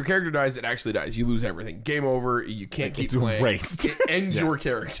means if your character dies, it actually dies. You lose everything. Game over. You can't keep playing. erased. It ends your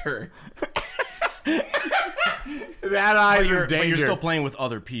character. That eyes are But you're danger. still playing with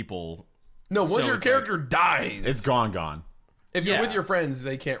other people. No, once So your it's character dies, It's gone. If you're Yeah. with your friends,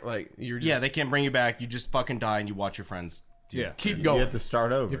 they can't like. You're just Yeah, they can't bring you back. You just fucking die and you watch your friends. keep You going. have to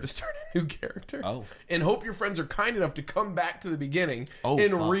start over. You have to start a new character. Oh. And hope your friends are kind enough to come back to the beginning Oh,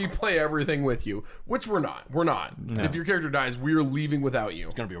 and fuck. replay everything with you. Which we're not. We're not. If your character dies, we're leaving without you.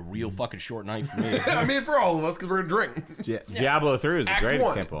 It's gonna be a real fucking short night for me. I mean, for all of us, because we're gonna drink. Diablo 3 is a Act great 1,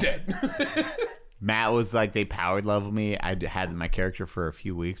 example. dead. Matt was like, they powered leveled me. I had my character for a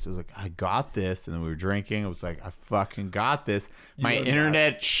few weeks. I was like, I got this. And then we were drinking. I was like, I fucking got this. My and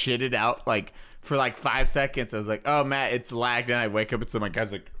internet shitted out like for like 5 seconds. I was like, oh, Matt, it's lagged. And I wake up and so my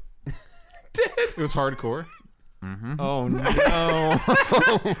guy's like, It was hardcore. Mm-hmm. Oh no!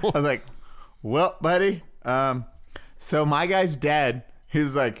 I was like, well, buddy, so my guy's dead. He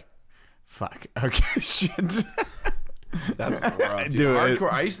was like, fuck. Okay, shit. That's rough, dude. Dude,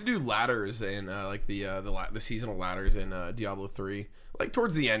 Hardcore. I used to do ladders in like the seasonal ladders in Diablo 3, like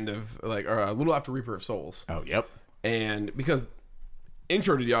towards the end of like or a little after Reaper of Souls. Oh, yep. And because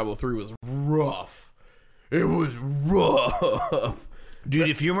intro to Diablo 3 was rough. It was rough. Dude,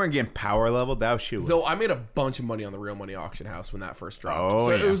 if you weren't getting power leveled, that shit was... Though I made a bunch of money on the Real Money Auction House when that first dropped. Oh,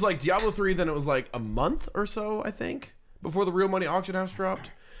 so yeah. it was like Diablo 3, then it was like a month or so, I think, before the Real Money Auction House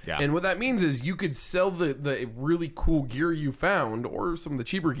dropped. Yeah. And what that means is you could sell the really cool gear you found or some of the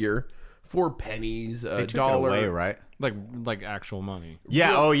cheaper gear for pennies, They a took dollar. it away, right? like actual money.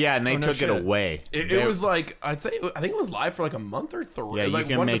 Yeah, oh yeah, and they no took shit. it away. It was like, I think it was live for like a month or three. Yeah, like you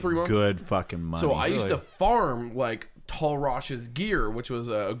can 1 to make 3 months. good fucking money. So I used to Really? farm like Tall Rosh's gear, which was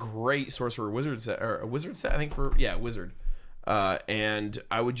a great sorcerer wizard set, or a wizard set, I think wizard. And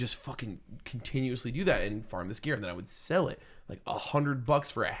I would just fucking continuously do that and farm this gear, and then I would sell it like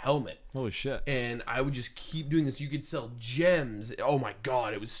 $100 for a helmet, Holy shit! and I would just keep doing this. You could sell gems. Oh my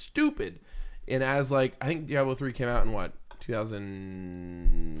god, it was stupid. And as like I think Diablo 3 came out in what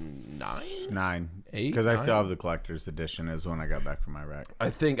 2009. 9. 8, Because I still 9? have the collector's edition is when I got back from Iraq. I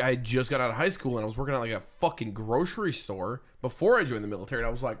think I had just got out of high school and I was working at like a fucking grocery store before I joined the military, and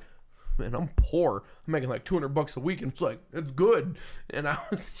I was like, man, I'm poor. I'm making like $200 a week, and it's like, it's good. And I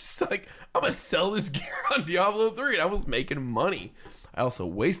was just like, I'm gonna sell this gear on Diablo 3, and I was making money. I also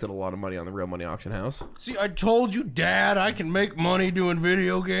wasted a lot of money on the Real Money Auction House. See, I told you, Dad, I can make money doing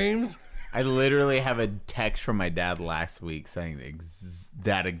video games. I literally have a text from my dad last week saying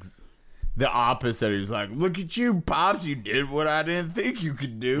the opposite. He's like, "Look at you, Pops. You did what I didn't think you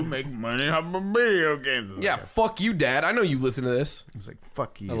could do. Make money off of video games." Yeah, fuck you, Dad. I know you listen to this. I was like,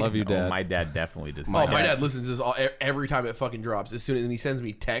 "Fuck you." I love you, Dad. Oh, my dad definitely does. My dad listens to this every time it fucking drops. As soon as, and he sends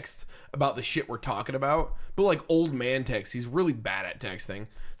me texts about the shit we're talking about, but like old man texts. He's really bad at texting,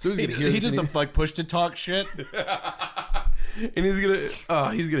 so he's gonna hear He this just and like push to talk shit. and he's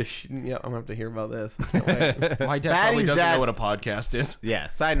gonna yeah, I'm gonna have to hear about this. Can't wait. My dad probably Batty's doesn't dad- know what a podcast is. Yeah.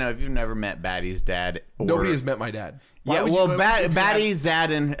 Side note: if you've never met Batty's dad, Nobody has met my dad. Why Yeah, would well, you- Batty's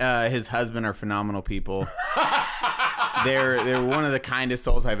dad and his husband are phenomenal people. They're one of the kindest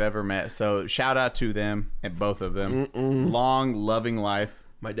souls I've ever met. So shout out to them and both of them. Long, loving life.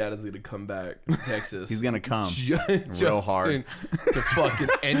 My dad is gonna come back to Texas. He's gonna come just real hard to fucking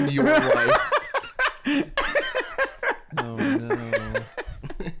end your life. Oh no.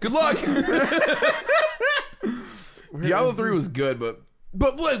 Good luck. Diablo 3 was good, but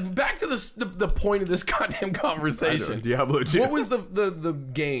look, back to the point of this goddamn conversation. Diablo 2. What was the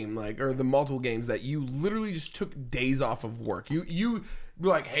game like, or the multiple games that you literally just took days off of work? You were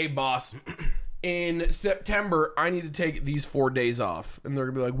like, hey boss, in September I need to take these 4 days off, and they're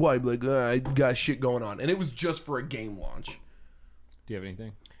gonna be like, why? Like, I got shit going on, and it was just for a game launch. Do you have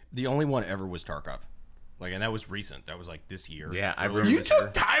anything? The only one ever was Tarkov. Like, and that was recent. That was like this year. Yeah, I Earlier remember. You this year.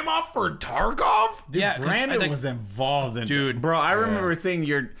 took time off for Tarkov? Yeah, 'cause Brandon I think- was involved in Dude. bro. I remember seeing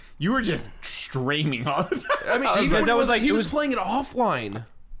you were just streaming all the time. I mean, because even that was like- he it was was- playing it offline.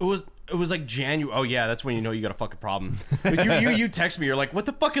 It was like January. Oh yeah, that's when you know you got a fucking problem. But you text me. You're like, what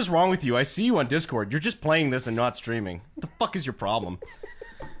the fuck is wrong with you? I see you on Discord. You're just playing this and not streaming. What the fuck is your problem?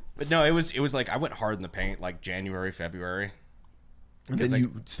 But no, it was like I went hard in the paint like January, February. And then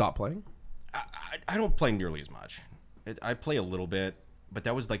you stopped playing? I don't play nearly as much. I play a little bit, but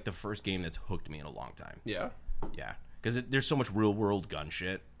that was like the first game that's hooked me in a long time. Yeah. Yeah, because there's so much real world gun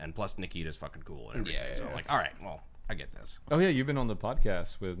shit, and plus Nikita's fucking cool and everything. Yeah, so yeah. I'm like, all right, well, I get this. Oh yeah, you've been on the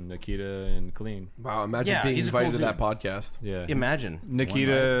podcast with Nikita and Colleen. Wow, imagine Yeah, being he's a invited cool to that dude. podcast. Yeah. Imagine.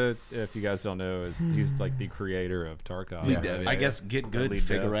 Nikita, if you guys don't know, he's like the creator of Tarkov. Lead dev, I guess get good lead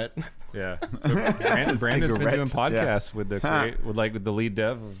dev. figurette. Yeah. Brandon's been Cigarette. doing podcasts with the lead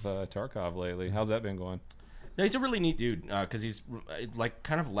dev of Tarkov lately. How's that been going? No, he's a really neat dude because he's like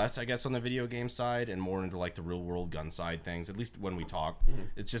kind of less, I guess, on the video game side and more into like the real world gun side things. At least when we talk,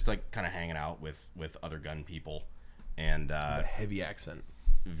 it's just like kind of hanging out with other gun people, and A heavy accent.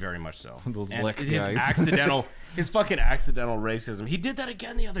 very much so. Those And black his guys. his fucking accidental racism. He did that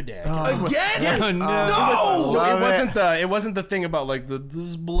again the other day. Again? Yes. Oh, no. No, Love it wasn't the thing about like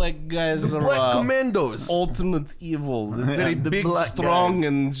this black guys are Black Commandos. ultimate evil. They're very The big, black strong,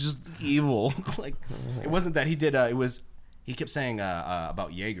 and just evil. Like it wasn't that. He did. It was. He kept saying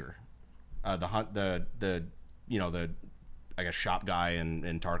about Jaeger, the I guess shop guy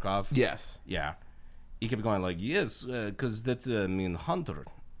in Tarkov. Yes. Yeah. He kept going like, yes, because that mean hunter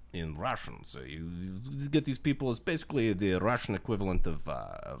in Russian. So you get these people as basically the Russian equivalent of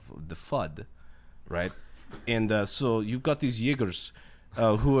the FUD, right? And so you've got these Jaegers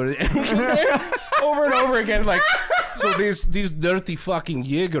who are over and over again like, so these dirty fucking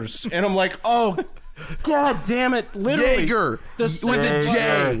Jaegers. And I'm like, oh, God damn it. Literally. Jaeger. With a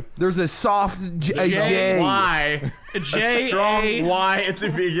J. There's a soft J. J. Y. J. Strong Y at the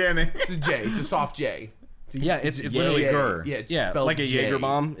beginning. It's a J. It's a soft J. Yeah, it's literally J. Gur. Yeah, it's Yeah, spelled like a J. Jaeger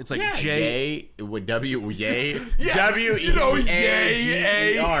bomb. It's like J. Yay with W yay. Yeah, W you know, E yay,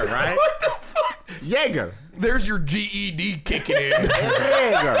 A G E R, right? What the fuck? Jaeger. There's your GED kicking in.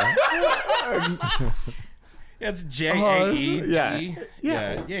 Jaeger. It's J-A-E-G. Yeah.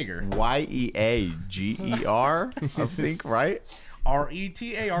 Yeah, Jaeger. Y-E-A-G-E-R, I think, right?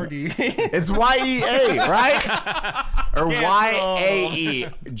 R-E-T-A-R-D. It's Y-E-A, right? Or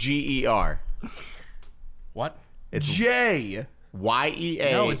Y-A-E-G-E-R. What? It's J.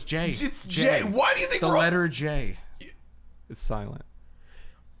 Y-E-A. No, it's J. It's J. Why do you think The we're all- letter J. It's silent.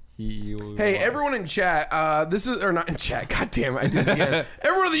 Hey, everyone in chat, this is, or not in chat, god damn it, I did it again.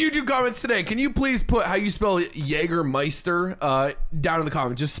 Everyone in the YouTube comments today, can you please put how you spell Yagermeister down in the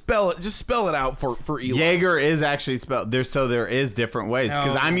comments? Just spell it out for Eli. Jaeger is actually spelled there, so there is different ways.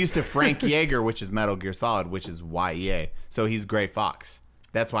 Because No. I'm used to Frank Jaeger, which is Metal Gear Solid, which is Y-E-A. So he's Gray Fox.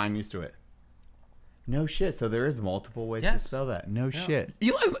 That's why I'm used to it. No shit. So there is multiple ways to Yes. spell that. No shit.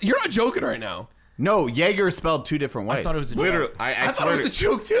 Eli's, you're not joking right now. No, Jaeger is spelled 2 different ways. I thought it was a Literally, joke. I thought it was a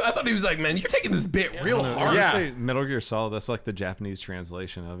joke too. I thought he was like, man, you're taking this bit real I hard. would Yeah. say Metal Gear Solid. That's like the Japanese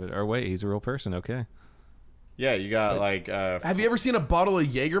translation of it. Or wait, he's a real person. Okay. Yeah, you got like Have you ever seen a bottle of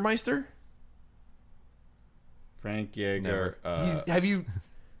Yagermeister? Frank Jaeger. Have you?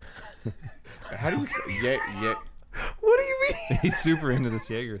 How do you spell What do you mean? He's super into this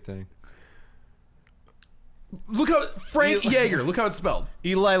Jaeger thing. Look how Frank Jaeger. Look how it's spelled.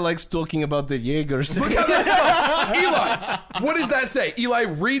 Eli likes talking about the Jaegers. Look how that's spelled. Eli, what does that say? Eli,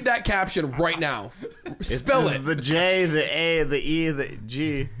 read that caption right now. Spell it. The J, the A, the E, the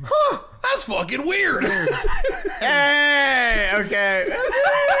G. Huh, that's fucking weird. Hey, okay.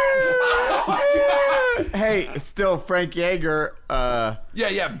 Hey, still Frank Jaeger.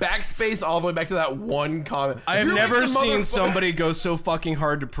 Yeah. Backspace all the way back to that one comment. I have You're like never the seen motherfucker- somebody go so fucking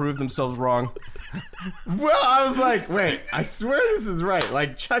hard to prove themselves wrong. Well, I was like, wait, I swear this is right.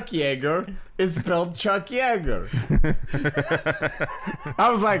 Like Chuck Yeager is spelled Chuck Yeager. I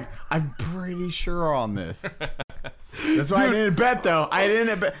was like, I'm pretty sure on this. That's why I didn't bet, though. I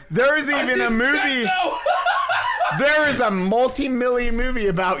didn't bet. There is even a movie. There is a multi-million movie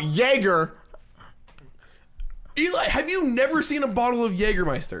about Jaeger. Eli, have you never seen a bottle of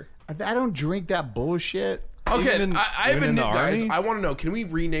Jägermeister? I don't drink that bullshit. Okay, Even in- I have even a in the guys. army? I want to know. Can we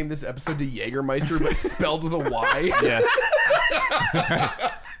rename this episode to Jägermeister, but spelled with a Y? Yes.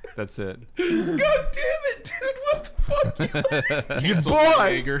 That's it. God damn it, dude! What the fuck? Your Cancel boy,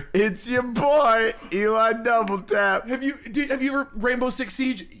 Jaeger. it's your boy, Eli Double Tap. Have you ever Rainbow Six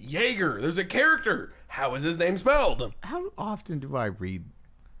Siege? Jaeger. There's a character. How is his name spelled? How often do I read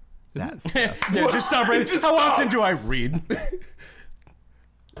that stuff? Yeah, just stop right. How often do I read?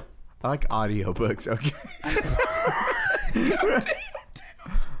 I like audiobooks, okay?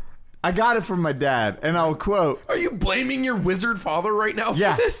 I got it from my dad, and I'll quote. Are you blaming your wizard father right now for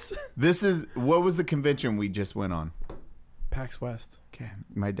Yeah. this? This is, what was the convention we just went on? PAX West. Okay.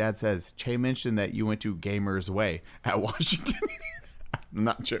 My dad says, Che mentioned that you went to Gamer's Way at Washington. I'm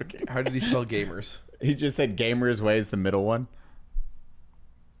not joking. How did he spell gamers? He just said Gamer's Way is the middle one.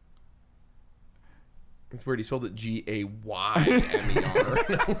 It's weird. He spelled it Gaymer.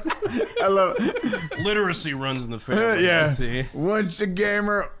 I love it. Literacy runs in the family. Yeah. See? Once a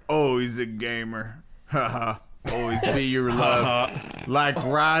gamer, always a gamer. Haha. Always be your love. Like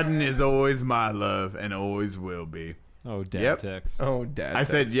riding is always my love and always will be. Oh, dad Yep. text. Oh, Dad. I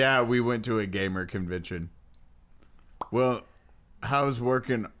said, yeah, we went to a gamer convention. Well, how's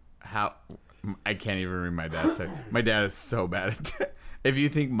working? How? I can't even read my dad's text. My dad is so bad at text. If you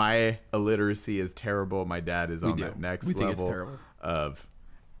think my illiteracy is terrible, my dad is on do. that next We think it's level terrible. of.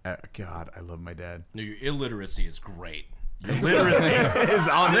 God, I love my dad. No, your illiteracy is great. Your literacy, Is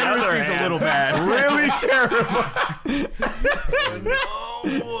on the other literacy's a hand little bad. really terrible.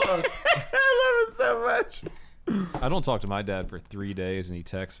 I love it so much. I don't talk to my dad for 3 days, and he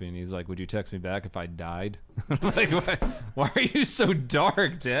texts me, and he's like, "Would you text me back if I died?" I'm like, why are you so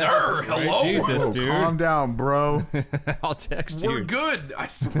dark, Dad? Sir, hello? Jesus, Oh, dude. calm down, bro. I'll text We're you. good. I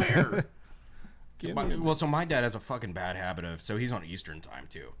swear. So my dad has a fucking bad habit of, so he's on Eastern time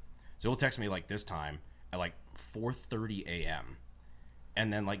too. So he'll text me like this time at like 4:30 a.m.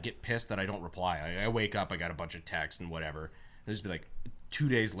 and then like get pissed that I don't reply. I wake up, I got a bunch of texts and whatever. And just be like 2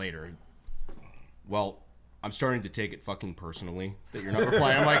 days later, well, I'm starting to take it fucking personally that you're not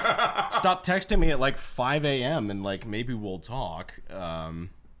replying. I'm like, stop texting me at like 5 a.m. and like maybe we'll talk.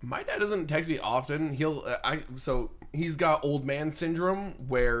 My dad doesn't text me often. So he's got old man syndrome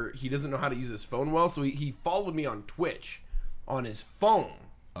where he doesn't know how to use his phone well. So he followed me on Twitch on his phone.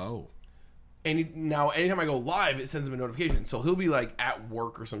 Oh. And now anytime I go live, it sends him a notification. So he'll be like at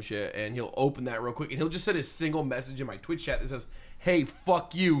work or some shit, and he'll open that real quick, and he'll just send a single message in my Twitch chat that says, "Hey,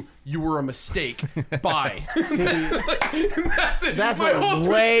 fuck you. You were a mistake. Bye." That's it. That's My whole a Twitch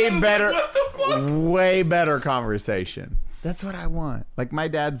way chat is better, like, what the fuck? way better conversation. That's what I want. Like my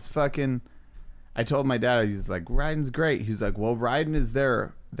dad's fucking. I told my dad, he's like, riding's great. He's like, well, riding is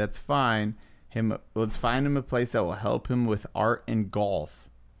there. That's fine. Let's find him a place that will help him with art and golf.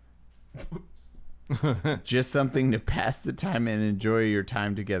 Just something to pass the time and enjoy your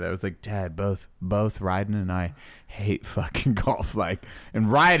time together. I was like, Dad, both Ryden and I hate fucking golf. Like, and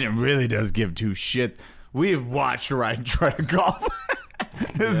Ryden really does give two shit. We have watched Ryden try to golf.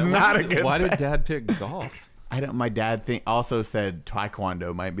 It's not a good. Why did bet. Dad pick golf? I don't. My dad also said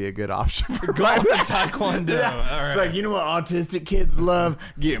taekwondo might be a good option for golf. Taekwondo. Yeah. All It's right. like, you know what autistic kids love?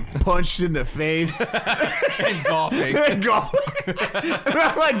 Getting punched in the face. And golfing. And golf. And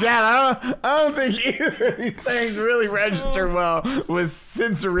I'm like, Dad, I don't think either of these things really register well with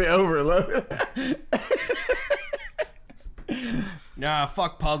sensory overload. Nah,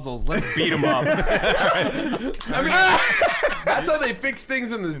 fuck puzzles. Let's beat him up. I mean, that's how they fix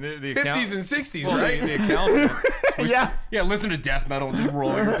things in the 50s and 60s, right? The accountant. Yeah. Yeah, listen to death metal and just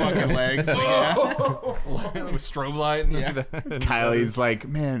roll your fucking legs. Like, yeah. With strobe light. And Yeah. Kylie's like,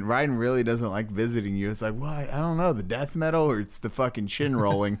 man, Ryan really doesn't like visiting you. It's like, well, I don't know, the death metal or it's the fucking chin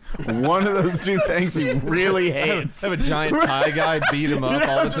rolling. One of those two things he really hates. Have a giant Thai guy beat him up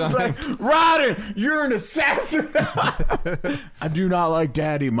all the Just time. like, Ryan, you're an assassin. I do not like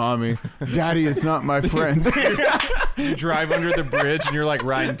Daddy, Mommy. Daddy is not my friend. You drive under the bridge and you're like,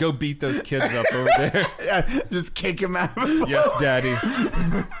 Ryan, go beat those kids up over there. Yeah, just kick him out of the Yes, Daddy.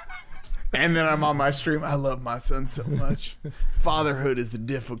 And then I'm on my stream. I love my son so much. Fatherhood is a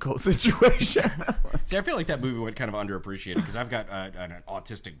difficult situation. See, I feel like that movie went kind of underappreciated because I've got an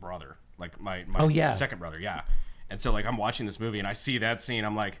autistic brother, like my second brother, yeah. And so, like, I'm watching this movie and I see that scene.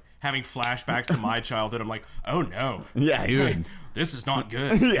 I'm like having flashbacks to my childhood. I'm like, oh no, Yeah, you would. this is not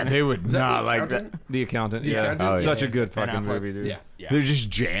good. Yeah, they would not like that. Accountant? The accountant. Yeah. Accountant? Oh, Such yeah. a good Ben fucking Affleck. movie, dude. Yeah. Yeah. They're just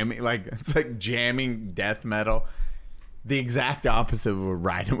jamming, like it's like jamming death metal. The exact opposite of what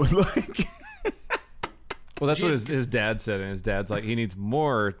Ryan would like. Well, that's what his dad said, and his dad's like, he needs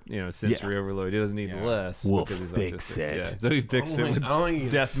more, sensory overload. He doesn't need Yeah. less. We'll because he's fix autistic. it. Yeah. So he fixed it with I don't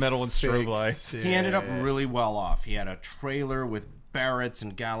think death metal and strobe lights. He ended up really well off. He had a trailer with Barretts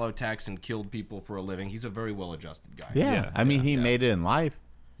and Gallotex and killed people for a living. He's a very well-adjusted guy. Yeah, I mean, he made it in life.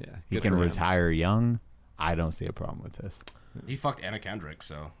 Yeah. He good can for him. retire young. I don't see a problem with this. He fucked Anna Kendrick,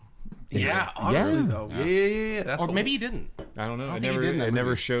 so. Yeah, honestly, Yeah. though. Yeah. That's Or maybe he didn't. I don't know. I It don't think he never, did in that it never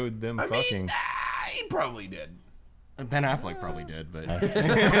movie. showed them fucking. He probably did. Ben Affleck probably did, but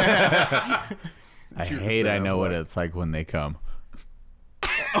I Shoot, hate Ben I know what Affleck. it's like when they come.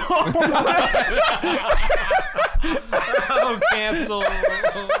 Oh, cancel.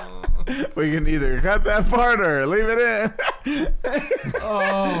 We can either cut that part or leave it in.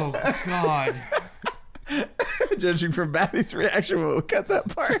 oh god. Judging from Batty's reaction, we'll cut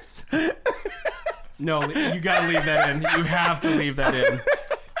that part. No, you gotta leave that in. You have to leave that in.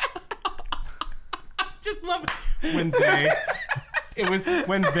 Just love it. It was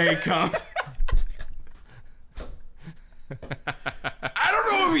when they come. I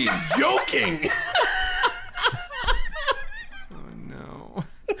don't know if he's joking. No.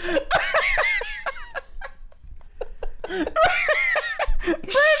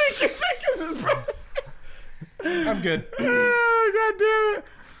 I'm good. Oh, God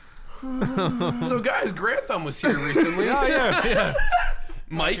damn it. So, guys, Grantham was here recently. Oh, yeah.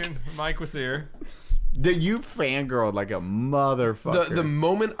 Mike, was here. You fangirled like a motherfucker. the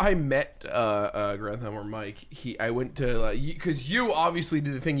moment I met Grantham or Mike, I went to because you obviously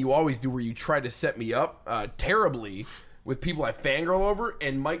did the thing you always do where you try to set me up terribly with people I fangirl over,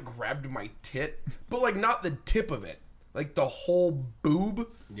 and Mike grabbed my tit, but like not the tip of it, like the whole boob,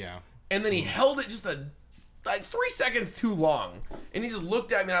 Yeah. and then he held it just like 3 seconds too long, and he just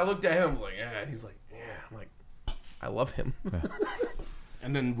looked at me, and I looked at him, I was like, yeah, and he's like, yeah, I'm like, I love him.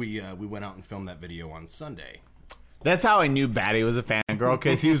 And then we went out and filmed that video on Sunday. That's how I knew Batty was a fangirl,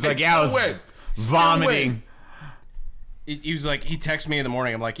 because he was like, yeah, I was Still win. vomiting. He was like, he texted me in the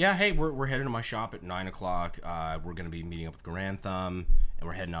morning. I'm like, yeah, hey, we're heading to my shop at 9 o'clock. We're gonna be meeting up with Grantham, and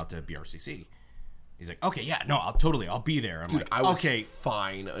we're heading out to BRCC. He's like, okay, yeah, no, I'll be there. I'm Dude, like, I was okay.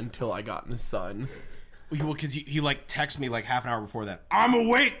 fine until I got in the sun. Well, because he like texted me like half an hour before that. I'm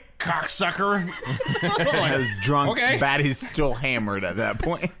awake, cocksucker. I was drunk. Okay. Batty's still hammered at that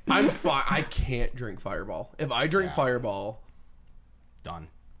point. I'm fine. I can't drink Fireball. If I drink Fireball, Done.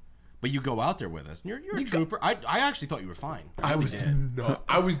 But you go out there with us. And you're a trooper. I actually thought you were fine. I was not.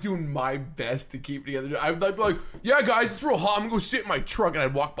 I was doing my best to keep it together. I'd be like, yeah, guys, it's real hot. I'm gonna go sit in my truck, and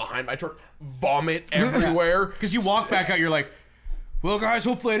I'd walk behind my truck, vomit everywhere. Because you walk back out, you're like, well, guys,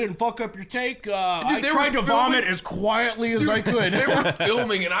 hopefully I didn't fuck up your take. I they tried were to vomit filming- as quietly as I could. They were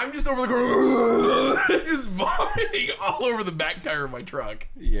filming, and I'm just over the just vomiting all over the back tire of my truck.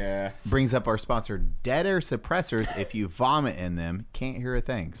 Yeah. Brings up our sponsor, Dead Air Suppressors. If you vomit in them, can't hear a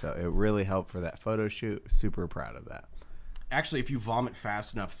thing. So it really helped for that photo shoot. Super proud of that. Actually, if you vomit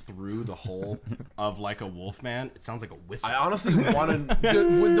fast enough through the hole of like a wolf man, it sounds like a whistle. I honestly wanted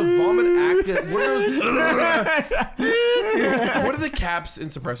would the vomit act. What are those? What are the caps and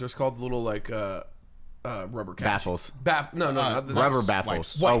suppressors called? The little like rubber caps. Baffles. No, not the Rubber Wipes.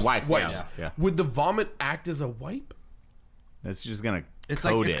 baffles. Wipes. Oh, wipes. Wipes. Yeah. Would the vomit act as a wipe? It's just going to it's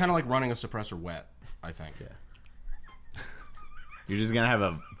coat like it's it. kind of like running a suppressor wet, I think. Yeah. You're just going to have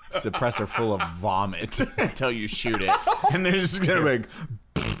a suppressor full of vomit until you shoot it. And they're just going to be like...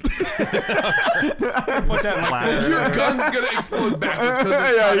 Put that in like Your gun's gonna explode backwards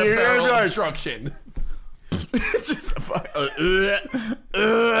because Yeah, it's you're not a gonna barrel be like- obstruction. It's just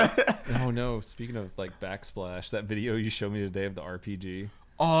Oh no! Speaking of like backsplash, that video you showed me today of the RPG.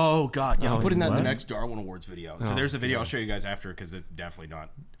 Oh god, yeah, I'm Oh, putting that in the what? next Darwin Awards video. So there's a video I'll show you guys after because it's definitely not.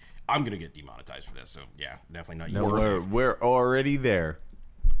 I'm gonna get demonetized for this, so yeah, definitely not No, yours. we're already there.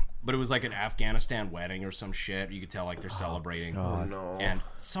 But it was like an Afghanistan wedding or some shit. You could tell like they're celebrating. Oh no. And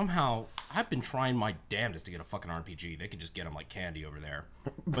somehow I've been trying my damnedest to get a fucking RPG. They could just get them like candy over there.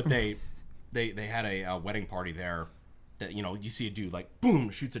 But they had a wedding party there that, you know, you see a dude like boom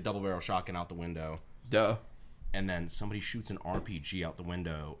shoots a double barrel shotgun out the window, Duh. and then somebody shoots an RPG out the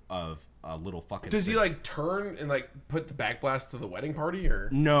window of a little fucking. Does he like turn and like put the backblast to the wedding party or?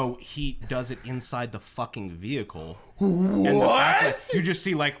 No, he does it inside the fucking vehicle. What? You just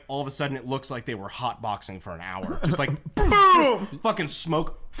see like all of a sudden it looks like they were hotboxing for an hour. Just like boom, fucking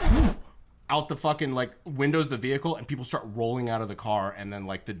smoke out the fucking like windows of the vehicle, and people start rolling out of the car, and then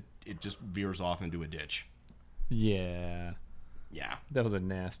like it just veers off into a ditch. Yeah, Yeah. that was a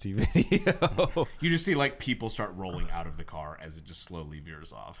nasty video. You just see like people start rolling out of the car as it just slowly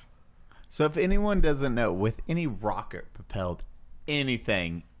veers off. So if anyone doesn't know, with any rocket propelled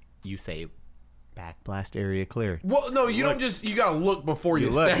anything, you say backblast area clear. Well, no, you don't just. You gotta look before you,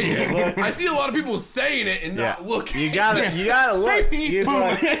 look, say you it. look. I see a lot of people saying it and not looking. You gotta look. Safety! You,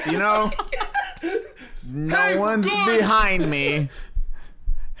 you know, no Hey, one's good. behind me.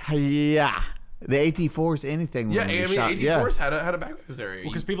 Yeah, the AT4's anything. Yeah, when I you mean, shot- 84s had a backblast area.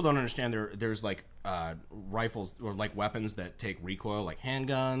 Because people don't understand there's like rifles or like weapons that take recoil, like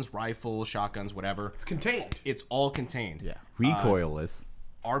handguns, rifles, shotguns, whatever. It's contained. It's all contained. Yeah, recoilless.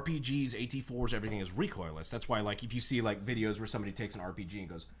 RPGs, AT4s, everything is recoilless. That's why, like, if you see like videos where somebody takes an RPG and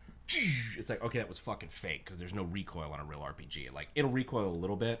goes, it's like, okay, that was fucking fake because there's no recoil on a real RPG. Like, it'll recoil a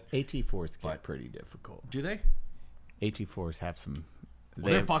little bit. AT4s get pretty difficult. Do they? AT4s have some.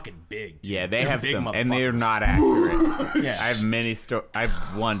 Well, they're fucking big. Too. Yeah, they They're have big some, and they're motherfuckers. not accurate. Yeah. I have many I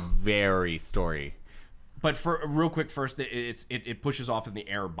have one very story. But for real quick, first, it pushes off in the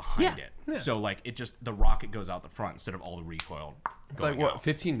air behind it. So like it just the rocket goes out the front instead of all the recoil. It's like going what, out.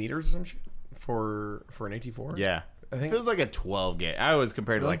 15 meters or some shit for an AT4. Yeah, I think- it feels like a 12 gauge. I always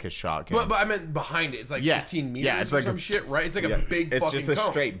compared it like a shotgun. But I meant behind it. It's like 15 meters Yeah, it's or like some a- shit, right? It's like Yeah. a big It's fucking just a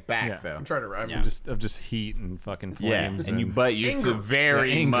cone. straight back Yeah. though. I'm trying to. Yeah. Just heat and fucking Yeah, flames. and you it's Anger.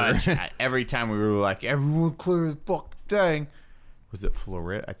 very Anger. much every time we were like, everyone clear the fuck thing. Was it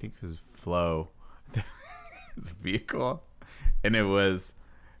Florida? I think it was Flo. His vehicle, and it was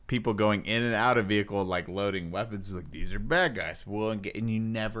people going in and out of vehicle, like loading weapons. Like, these are bad guys. We'll engage, and you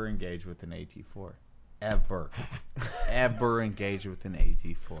never engage with an AT4, ever engage with an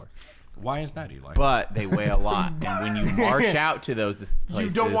AT4. Why is that, Eli? But they weigh a lot, and when you march out to those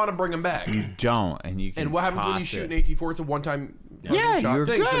places, You don't want to bring them back. You don't, and you can. And what happens when you toss shoot it. an AT4? It's a one-time Yeah, shot you're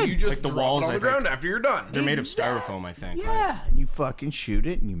thing. So good. you just Like the drop walls, it on I the think. ground after you're done. They're made of styrofoam, I think. Right? Yeah, and you fucking shoot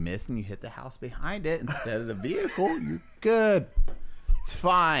it, and you miss, and you hit the house behind it instead of the vehicle. You're good. It's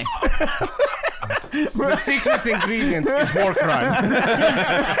fine. The secret ingredient is war crime.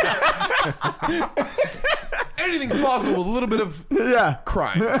 Anything's possible with a little bit of Yeah.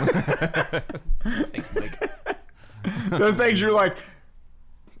 crime. Thanks, Mike. Those things you're like,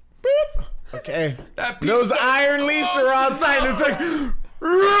 beep. Okay. That beep Those so iron leaves are outside, and it's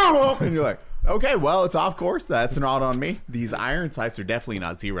like, and you're like, okay, well, it's off course. That's not on me. These iron sights are definitely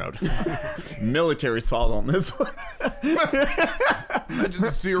not zeroed. Military's fault on this one. Imagine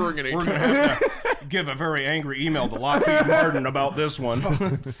zeroing an We're AT4. gonna have to give a very angry email to Lockheed Martin about this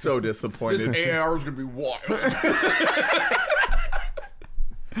one. So disappointed. This AR is gonna be wild.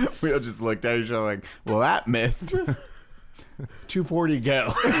 We all just looked at each other like, well, that missed. 240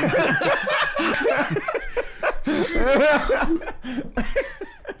 go.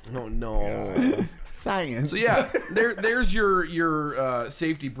 Oh no. Science. So yeah, there's your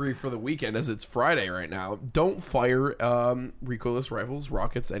safety brief for the weekend, as it's Friday right now. Don't fire recoilless rifles,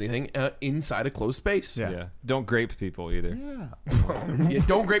 rockets, anything inside a closed space. Yeah. Don't grape people either. Yeah,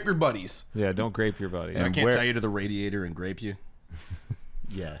 don't grape your buddies. Yeah, don't grape your buddies. I can't where- tie you to the radiator and grape you.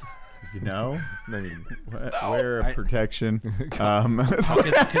 Yes. You know? I mean, Wear a protection.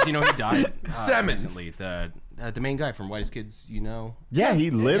 Because you know he died Salmon. recently. The main guy from Whitest Kids, you know. Yeah, he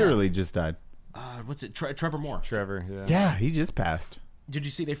literally just died. What's it? Trevor Moore. Trevor. Yeah. Yeah, he just passed. Did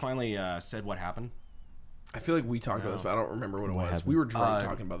you see they finally said what happened? I feel like we talked about this, but I don't remember what it was. happened? We were drunk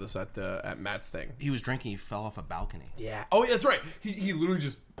talking about this at Matt's thing. He was drinking. He fell off a balcony. Yeah. Oh, yeah, that's right. He literally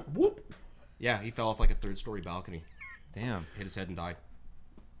just whoop. Yeah, he fell off like a third-story balcony. Damn. Hit his head and died.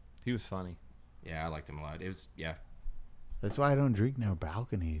 He was funny. Yeah, I liked him a lot. It was That's why I don't drink no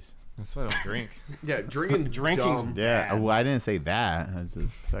balconies. That's why I don't drink. Yeah, drinking's Drinking's dumb. Yeah, Bad. well, I didn't say that. I was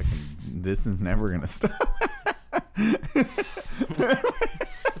just fucking. This is never gonna stop.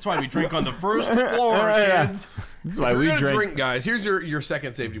 That's why we drink on the first floor, kids. That's why We're we gonna drink. drink, guys. Here's your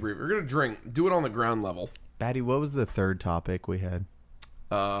second safety brief. We're gonna drink. Do it on the ground level. Batty, what was the third topic we had?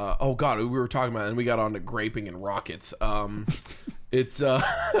 Oh God, we were talking about it and we got on to graping and rockets. It's This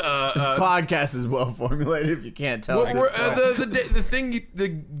podcast is well formulated. If you can't tell, the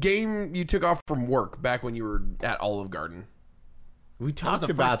game you took off from work back when you were at Olive Garden. we That was talked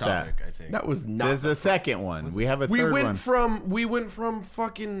the about first topic, that. I think. That was not. There's the second one. We have a third one. We went from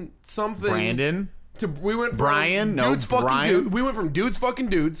fucking something. Brandon. We went from Brian? No, dudes fucking Brian? dude. We went from dudes fucking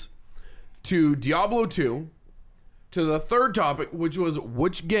dudes to Diablo 2 to the third topic, which was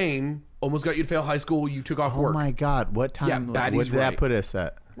which game almost got you to fail high school. You took off Oh work. my God! What time? Yeah, what Batty's did that right. put us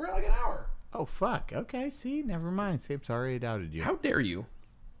at? We're at like an hour. Oh fuck! Okay, see, never mind. See, I'm sorry I doubted you. How dare you?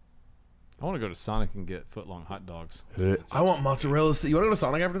 I want to go to Sonic and get footlong hot dogs. I want mozzarella. You want to go to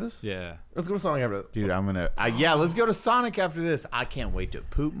Sonic after this? Yeah. Let's go to Sonic after this. Dude, I'm gonna. Yeah, let's go to Sonic after this. I can't wait to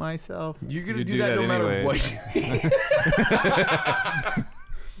poop myself. You're gonna You do do that that no matter anyways. what.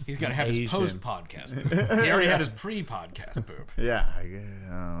 He's got to have his Asian. post-podcast poop. He already had his pre-podcast poop. Yeah,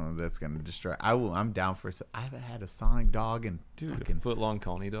 that's gonna destroy. I'm down for. I haven't had a Sonic dog in Dude, fucking a footlong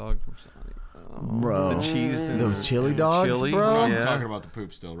coney dog from Sonic. Oh, Bro. the cheese and those chili dogs, chili, bro. I'm Yeah. talking about the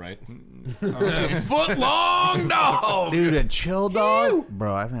poop still, right? Foot long dog. Dude, a chill dog,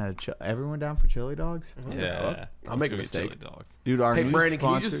 bro. I haven't had a chill. Everyone down for chili dogs? Yeah. I'll make a Let's mistake. go get chili dogs. Dude, our Hey, new Brandon, can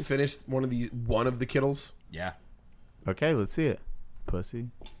you sponsors- just finish one of the Kittles? Yeah. Okay, let's see it. Pussy.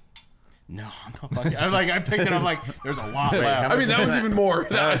 No, I'm not fucking. I picked it up like there's a lot left. I mean, that was even more.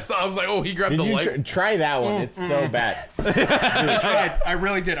 I was like, oh, he grabbed the light. try that one? It's so bad. I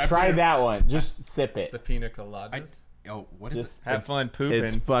really did. Try that one. Just sip The it. pina coladas. Oh, what is it? Just Have fun pooping.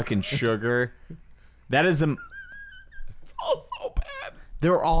 It's fucking sugar. That is a. It's all so bad.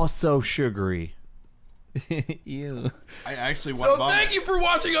 They're all so sugary. Ew. I actually So thank you for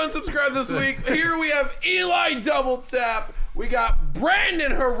watching Unsubscribe this week. Here we have Eli Double Tap. We got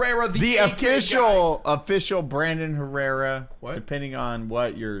Brandon Herrera, the AK Official Brandon Herrera. What? Depending on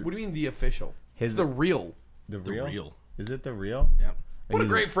what you're. What do you mean the official? His- It's the real. The The real. Is it the real? Yep. What a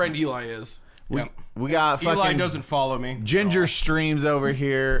great friend Eli is. We, Yep. we got fucking Eli doesn't follow me. Ginger Streams over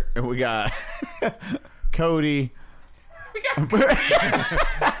here, and we got Cody.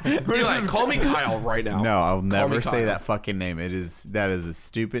 Eli, call me Kyle right now. No, I'll me never say Kyle. that fucking name. That is a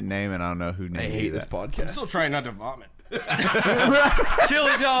stupid name, and I don't know who named I hate you this that. podcast. Still trying not to vomit.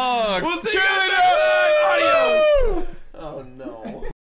 Chili dogs. We'll see you next time. Adios. Oh no.